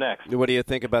shows up next. What do you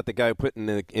think about the guy putting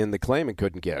in the claim and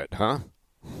couldn't get it, huh?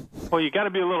 Well, you got to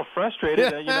be a little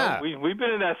frustrated. We've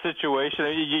been in that situation.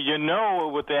 You know,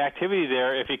 with the activity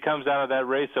there, if he comes out of that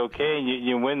race okay and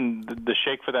you win the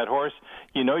shake for that horse,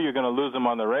 you know you're going to lose him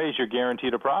on the race. You're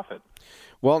guaranteed a profit.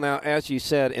 Well, now, as you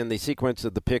said, in the sequence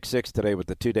of the Pick 6 today with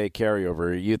the 2-day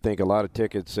carryover, you think a lot of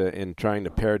tickets in trying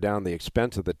to pare down the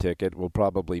expense of the ticket will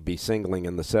probably be singling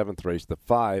in the 7th race, the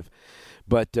 5.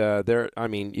 But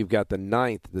you've got the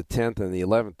 9th, the 10th, and the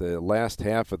 11th, the last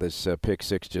half of this Pick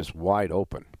 6 just wide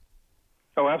open.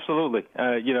 Oh, absolutely.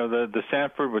 The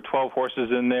Sanford with 12 horses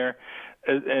in there.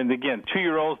 And again,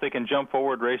 2-year-olds, they can jump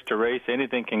forward race to race.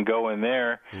 Anything can go in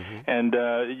there. Mm-hmm. And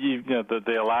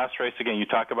the last race, again, you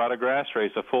talk about a grass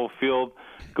race, a full field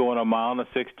going a mile on the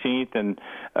 16th, and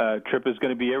Trip is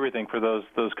going to be everything for those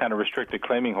kind of restricted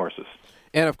claiming horses.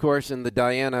 And, of course, in the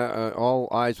Diana, all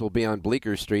eyes will be on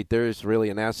Bleecker Street. There's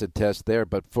really an acid test there,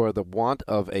 but for the want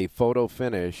of a photo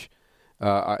finish,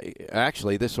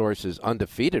 actually, this horse is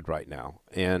undefeated right now,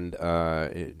 and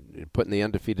putting the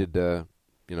undefeated,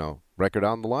 record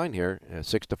on the line here,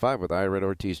 6-5 with Ira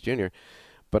Ortiz Jr.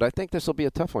 But I think this will be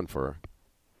a tough one for her.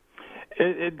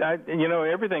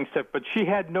 Everything's tough, but she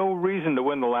had no reason to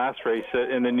win the last race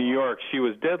in the New York. She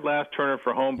was dead last turner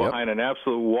for home behind an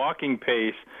absolute walking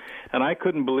pace, and I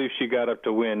couldn't believe she got up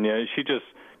to win. She just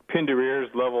pinned her ears,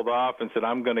 leveled off, and said,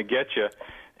 "I'm going to get you."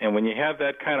 And when you have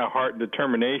that kind of heart and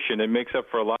determination, it makes up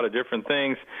for a lot of different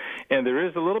things. And there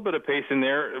is a little bit of pace in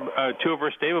there. 2 of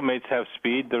her stablemates have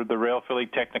speed, the Rail Filly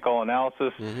Technical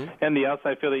Analysis and the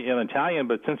Outside Filly Il Italian.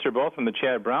 But since they're both in the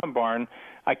Chad Brown barn,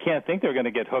 I can't think they're going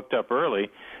to get hooked up early.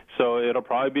 So it'll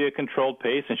probably be a controlled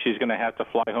pace, and she's going to have to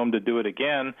fly home to do it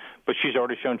again. But she's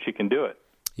already shown she can do it.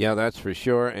 Yeah, that's for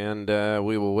sure. And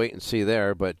we will wait and see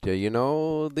there. But,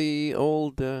 the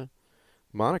old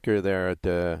moniker there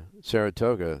at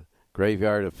Saratoga,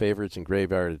 Graveyard of Favorites and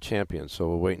Graveyard of Champions. So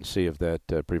we'll wait and see if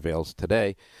that prevails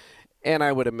today. And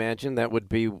I would imagine that would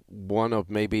be one of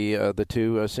maybe the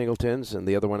 2 singletons, and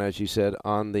the other one, as you said,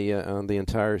 on the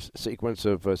entire sequence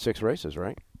of 6 races,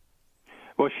 right?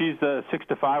 Well, she's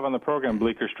 6-5 on the program,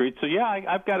 Bleecker Street. So, yeah,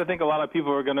 I've got to think a lot of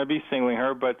people are going to be singling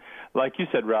her. But like you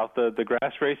said, Ralph, the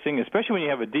grass racing, especially when you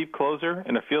have a deep closer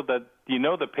in a field that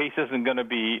the pace isn't going to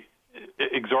be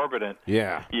exorbitant.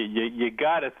 Yeah. You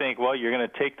got to think, well, you're going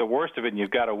to take the worst of it and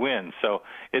you've got to win. So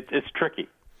it's tricky.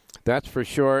 That's for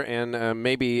sure, and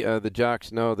maybe the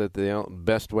jocks know that the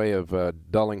best way of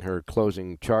dulling her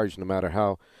closing charge, no matter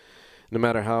how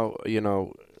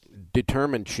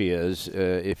determined she is,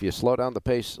 if you slow down the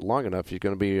pace long enough, she's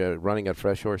going to be running at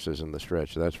fresh horses in the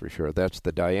stretch. That's for sure. That's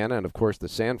the Diana, and of course the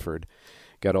Sanford.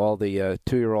 Got all the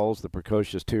 2-year-olds, the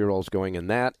precocious 2-year-olds going in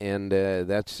that, and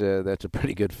that's a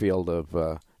pretty good field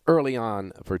of early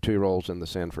on for 2-year-olds in the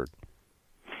Sanford.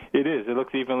 It is. It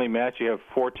looks evenly matched. You have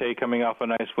Forte coming off a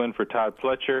nice win for Todd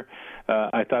Pletcher.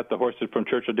 I thought the horses from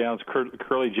Churchill Downs,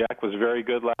 Curly Jack, was very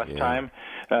good last time.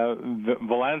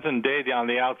 Valanzan Day on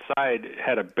the outside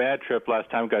had a bad trip last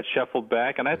time, got shuffled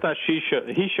back, and I thought he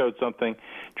showed something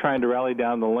trying to rally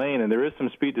down the lane, and there is some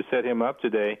speed to set him up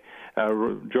today.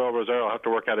 Joel Rosario will have to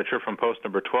work out a trip from post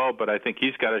number 12, but I think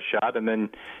he's got a shot. And then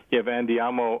you have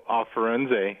Andiamo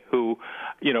Alfirenze, who,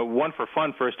 won for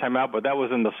fun first time out, but that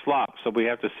was in the slop. So we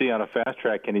have to see on a fast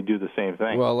track, can he do the same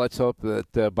thing? Well, let's hope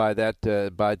that by that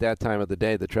time of the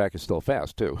day, the track is still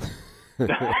fast too.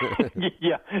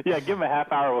 yeah. Give him a half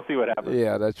hour. We'll see what happens.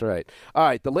 Yeah, that's right. All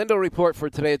right, the Lindo report for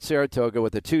today at Saratoga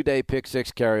with a 2-day Pick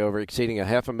 6 carryover exceeding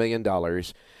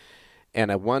 $500,000. And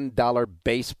a $1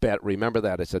 base bet. Remember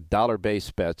that. It's a $1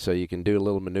 base bet, so you can do a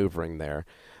little maneuvering there.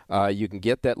 You can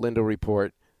get that Lindo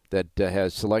report that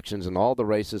has selections in all the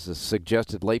races, the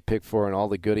suggested late pick for, and all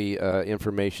the goody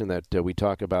information that we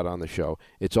talk about on the show.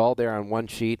 It's all there on one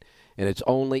sheet, and it's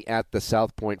only at the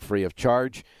South Point free of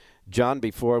charge. John,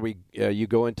 before you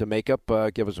go into makeup,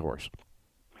 give us a horse.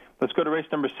 Let's go to race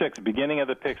number 6. Beginning of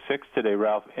the Pick 6 today,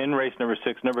 Ralph. In race number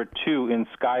 6, number 2 in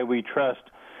Sky We Trust.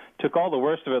 Took all the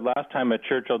worst of it last time at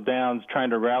Churchill Downs, trying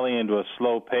to rally into a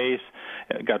slow pace.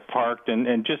 Got parked,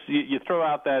 and just you throw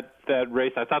out that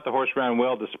race. I thought the horse ran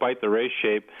well despite the race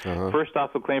shape. First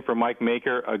off, a claim for Mike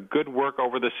Maker. A good work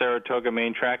over the Saratoga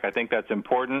main track. I think that's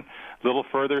important. A little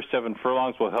further, 7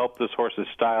 furlongs will help this horse's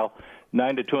style.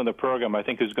 9-2 in the program. I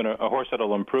think is a horse that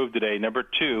will improve today. Number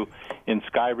 2 in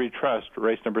Sky We Trust,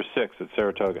 race number 6 at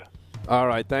Saratoga. All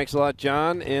right, thanks a lot,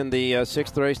 John. In the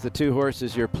 6th race, the 2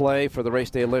 horses your play for the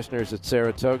race day listeners at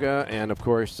Saratoga, and of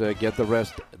course get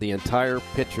the entire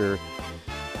picture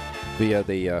via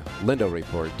the Lindo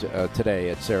report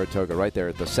today at Saratoga, right there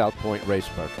at the South Point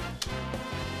Racebook.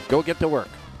 Go get to work.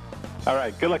 All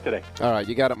right, good luck today. All right,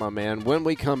 you got it, my man. When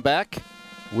we come back,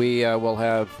 we will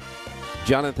have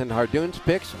Jonathan Hardoon's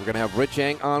picks. We're going to have Rich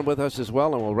Eng on with us as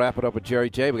well, and we'll wrap it up with Jerry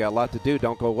J. We got a lot to do.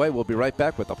 Don't go away. We'll be right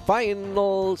back with the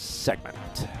final segment.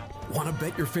 Want to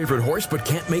bet your favorite horse but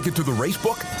can't make it to the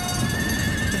racebook?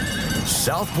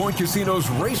 South Point Casino's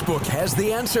Racebook has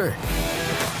the answer.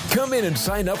 Come in and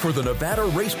sign up for the Nevada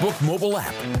Racebook mobile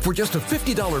app. For just a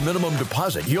 $50 minimum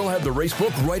deposit, you'll have the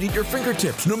Racebook right at your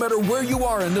fingertips, no matter where you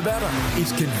are in Nevada.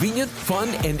 It's convenient, fun,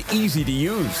 and easy to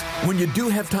use. When you do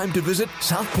have time to visit,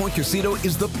 South Point Casino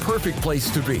is the perfect place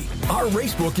to be. Our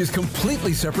Racebook is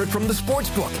completely separate from the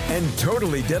sportsbook and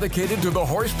totally dedicated to the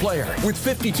horse player. With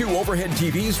 52 overhead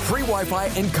TVs, free Wi-Fi,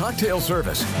 and cocktail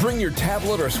service. Bring your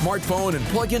tablet or smartphone and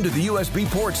plug into the USB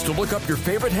ports to look up your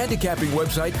favorite handicapping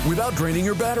website without draining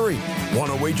your battery.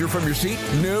 Want to wager from your seat?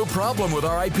 No problem with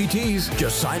our IPTs.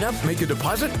 Just sign up, make a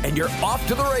deposit, and you're off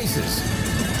to the races.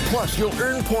 Plus, you'll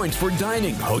earn points for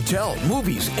dining, hotel,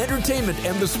 movies, entertainment,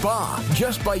 and the spa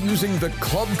just by using the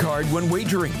club card when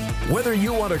wagering. Whether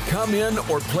you want to come in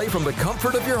or play from the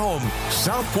comfort of your home,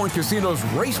 South Point Casino's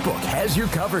Racebook has you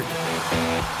covered.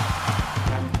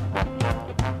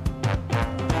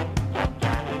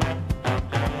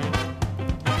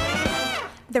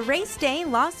 The Race Day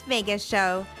Las Vegas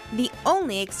Show, the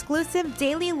only exclusive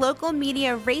daily local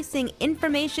media racing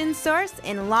information source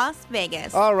in Las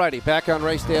Vegas. All righty, back on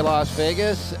Race Day Las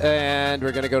Vegas, and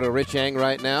we're going to go to Rich Eng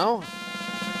right now.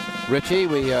 Richie,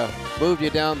 we moved you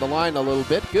down the line a little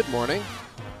bit. Good morning.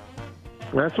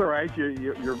 That's all right.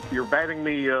 You're batting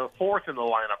me fourth in the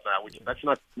lineup now, which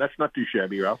that's not too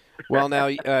shabby, Ralph. Well, now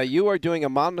you are doing a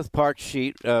Monmouth Park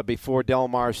sheet before Del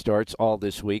Mar starts all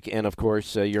this week, and of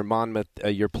course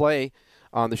your play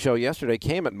on the show yesterday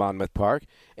came at Monmouth Park,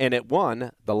 and it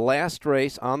won the last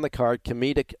race on the card,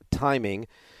 Comedic Timing.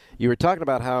 You were talking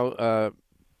about how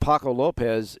Paco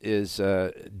Lopez is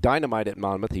dynamite at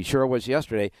Monmouth. He sure was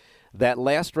yesterday. That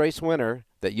last race winner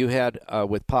that you had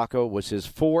with Paco was his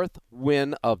fourth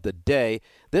win of the day.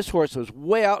 This horse was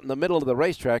way out in the middle of the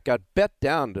racetrack, got bet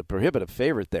down to prohibitive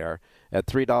favorite there at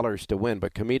 $3 to win,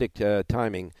 but Comedic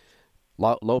Timing,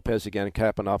 Lopez again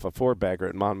capping off a four-bagger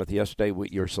at Monmouth yesterday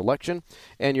with your selection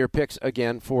and your picks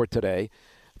again for today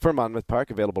for Monmouth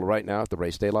Park, available right now at the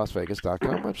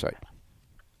RacedayLasVegas.com website.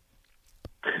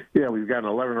 Yeah, we've got an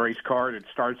 11-race card. It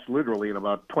starts literally in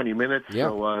about 20 minutes. Yeah.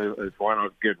 So if I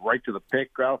want to get right to the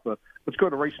pick, Ralph, let's go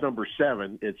to race number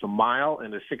 7. It's a mile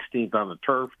and a 16th on the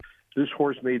turf. This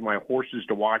horse made my horses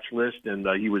to watch list, and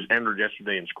he was entered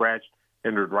yesterday and scratched,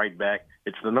 entered right back.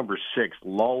 It's the number 6,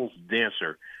 Lulz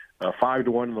Dancer.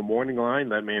 5-1 in the morning line.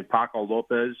 That man, Paco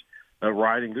Lopez,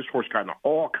 riding. This horse got in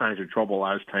all kinds of trouble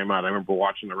last time out. I remember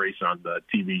watching the race on the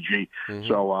TVG. Mm-hmm.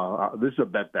 So this is a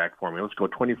bet back for me. Let's go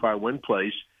 25 win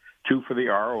place, 2 for the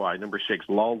ROI. Number 6,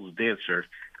 Lulz Dancer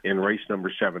in race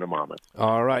number 7 of Monmouth.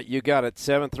 All right, you got it.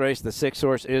 7th race, the 6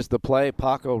 horse is the play.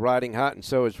 Paco riding hot, and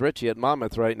so is Richie at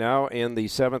Monmouth right now. In the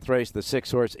 7th race, the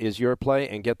 6 horse is your play,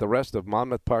 and get the rest of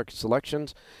Monmouth Park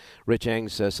selections, Rich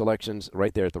Eng's selections,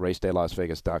 right there at the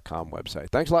RacedayLasVegas.com website.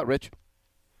 Thanks a lot, Rich.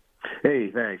 Hey,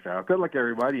 thanks, Al. Good luck,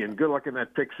 everybody, and good luck in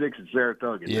that pick 6 at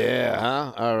Saratoga. Yeah,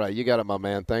 huh? All right, you got it, my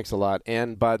man. Thanks a lot.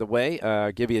 And by the way,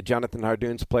 give you Jonathan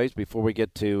Hardoon's plays before we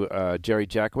get to Jerry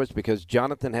Jackowitz, because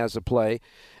Jonathan has a play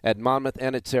at Monmouth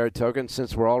and at Saratoga. And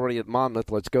since we're already at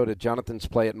Monmouth, let's go to Jonathan's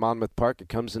play at Monmouth Park. It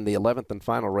comes in the 11th and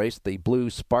final race, the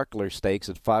Blue Sparkler Stakes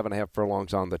at 5.5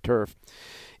 furlongs on the turf.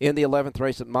 In the 11th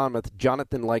race at Monmouth,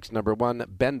 Jonathan likes number 1,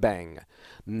 Ben Bang.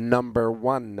 Number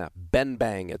 1, Ben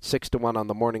Bang at 6-1 on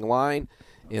the morning line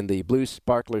in the Blue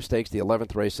Sparkler Stakes, the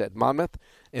 11th race at Monmouth.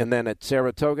 And then at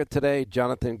Saratoga today,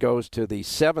 Jonathan goes to the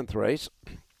 7th race.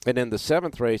 And in the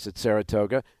 7th race at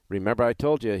Saratoga, remember I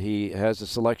told you he has a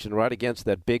selection right against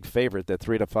that big favorite, that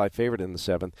 3-5 favorite in the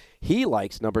 7th. He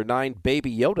likes number 9,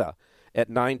 Baby Yoda, at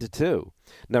 9-2.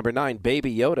 Number 9,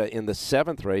 Baby Yoda in the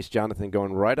 7th race. Jonathan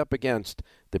going right up against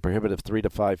the prohibitive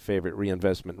 3-5 favorite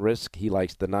Reinvestment Risk. He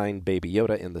likes the 9, Baby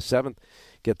Yoda in the 7th.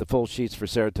 Get the full sheets for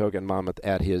Saratoga and Monmouth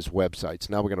at his websites.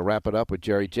 Now we're going to wrap it up with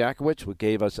Jerry Jackowitz, who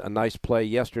gave us a nice play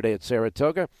yesterday at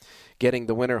Saratoga, getting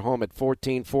the winner home at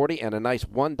 $14.40 and a nice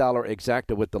 $1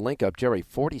 exacta with the link up. Jerry,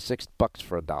 $46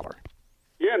 for $1.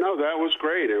 Yeah, no, that was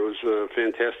great. It was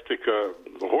fantastic.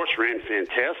 The horse ran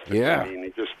fantastic. Yeah. I mean, he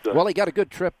just well, he got a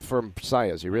good trip from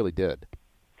Saez. He really did.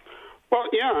 Well,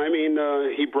 yeah. I mean,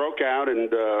 he broke out and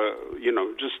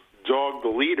just dogged the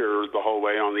leader the whole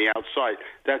way on the outside.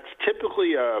 That's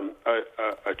typically a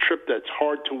trip that's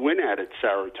hard to win at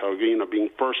Saratoga. Being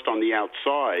first on the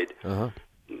outside. Uh-huh.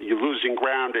 you're losing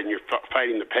ground and you're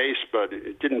fighting the pace, but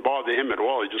it didn't bother him at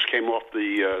all. He just came off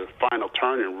the final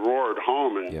turn and roared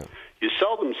home, and you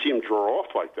seldom see him draw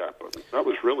off like that, but that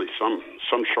was really some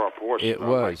sharp horse. It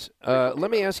was. Let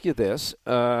me ask you this.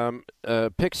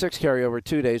 Pick 6 carryover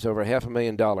 2 days, over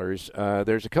 $500,000.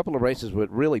 There's a couple of races with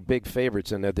really big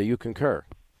favorites in there. Do you concur?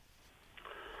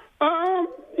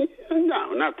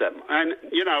 No, not that much. And,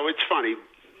 it's funny.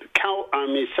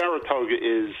 Saratoga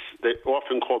is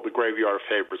often called the graveyard of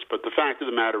favorites, but the fact of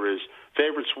the matter is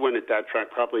favorites win at that track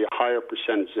probably a higher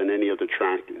percentage than any other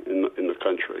track in the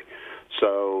country.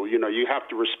 So, you have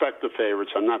to respect the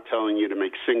favorites. I'm not telling you to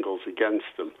make singles against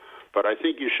them, but I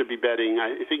think you should be betting.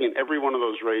 I think in every one of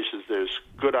those races there's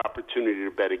good opportunity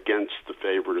to bet against the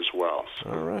favorite as well.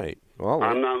 So all right. Well,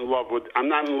 I'm not in love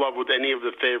with any of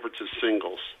the favorites as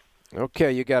singles.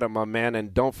 Okay, you got it, my man.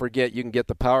 And don't forget, you can get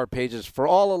the power pages for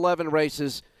all 11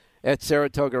 races at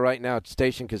Saratoga right now at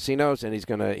Station Casinos, and he's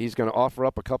gonna offer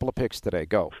up a couple of picks today.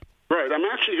 Go. Right, I'm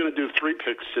actually going to do 3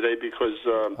 picks today because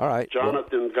all right.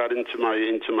 Jonathan got into my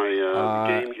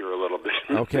game here a little bit.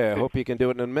 Okay, I hope you can do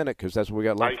it in a minute because that's what we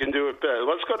got left. I can do it better.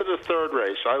 Let's go to the third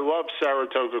race. I love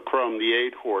Saratoga Chrome, the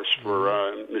 8 horse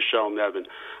for Michelle Nevin.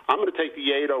 I'm going to take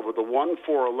the 8 over the 1,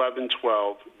 4, 11,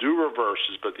 12. Do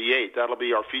reverses, but the 8, that'll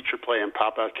be our feature play in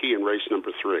Pop-Out Key in race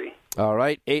number 3. All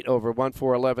right, 8 over 1,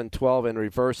 4, 11, 12 in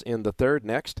reverse in the third.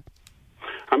 Next.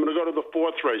 I'm going to go to the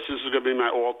fourth race. This is going to be my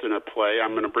alternate play.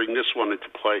 I'm going to bring this one into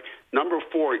play. Number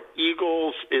 4,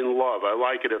 Eagles in Love. I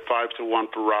like it at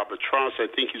 5-1 for Robert Tross. I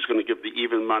think he's going to give the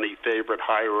even money favorite,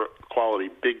 higher quality,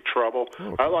 Big Trouble.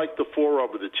 Okay. I like the 4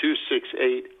 over the 2, 6,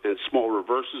 8, and small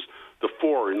reverses. The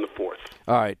 4 in the fourth.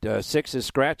 All right, 6 is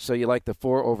scratched, so you like the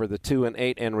 4 over the 2 and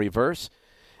 8 and reverse.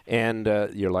 And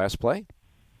your last play?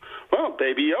 Well,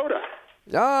 Baby Yoda.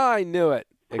 Ah, I knew it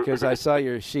because I saw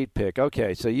your sheet pick.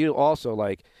 Okay, so you also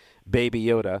like Baby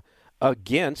Yoda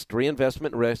against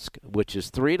reinvestment risk, which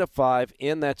is 3-5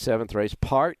 in that 7th race,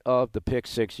 part of the pick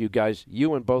 6.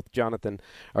 You and both Jonathan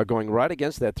are going right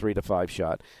against that 3-5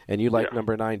 shot, and you like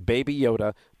number 9, Baby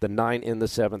Yoda, the 9 in the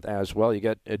 7th as well.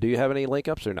 Do you have any link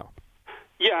ups or no?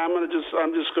 Yeah,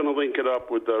 I'm just going to link it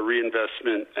up with the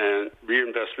reinvestment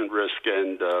risk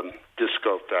and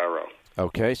Disco Pharaoh.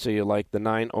 Okay, so you like the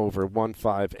 9 over 1,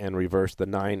 5, and reverse. The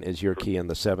 9 is your key in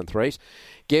the 7th race.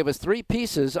 Gave us 3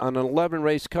 pieces on an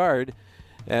 11-race card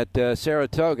at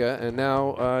Saratoga, and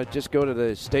now just go to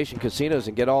the Station Casinos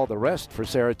and get all the rest for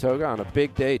Saratoga on a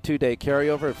big day, 2-day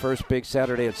carryover. First big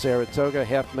Saturday at Saratoga,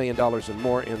 $500,000 and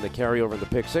more in the carryover in the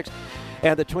Pick 6.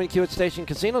 And the Twin Q at Station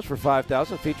Casinos for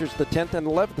 $5,000 features the 10th and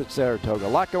 11th at Saratoga. A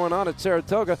lot going on at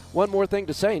Saratoga. One more thing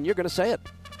to say, and you're going to say it.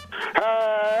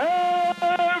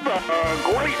 Have a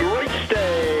great race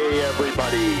day,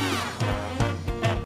 everybody.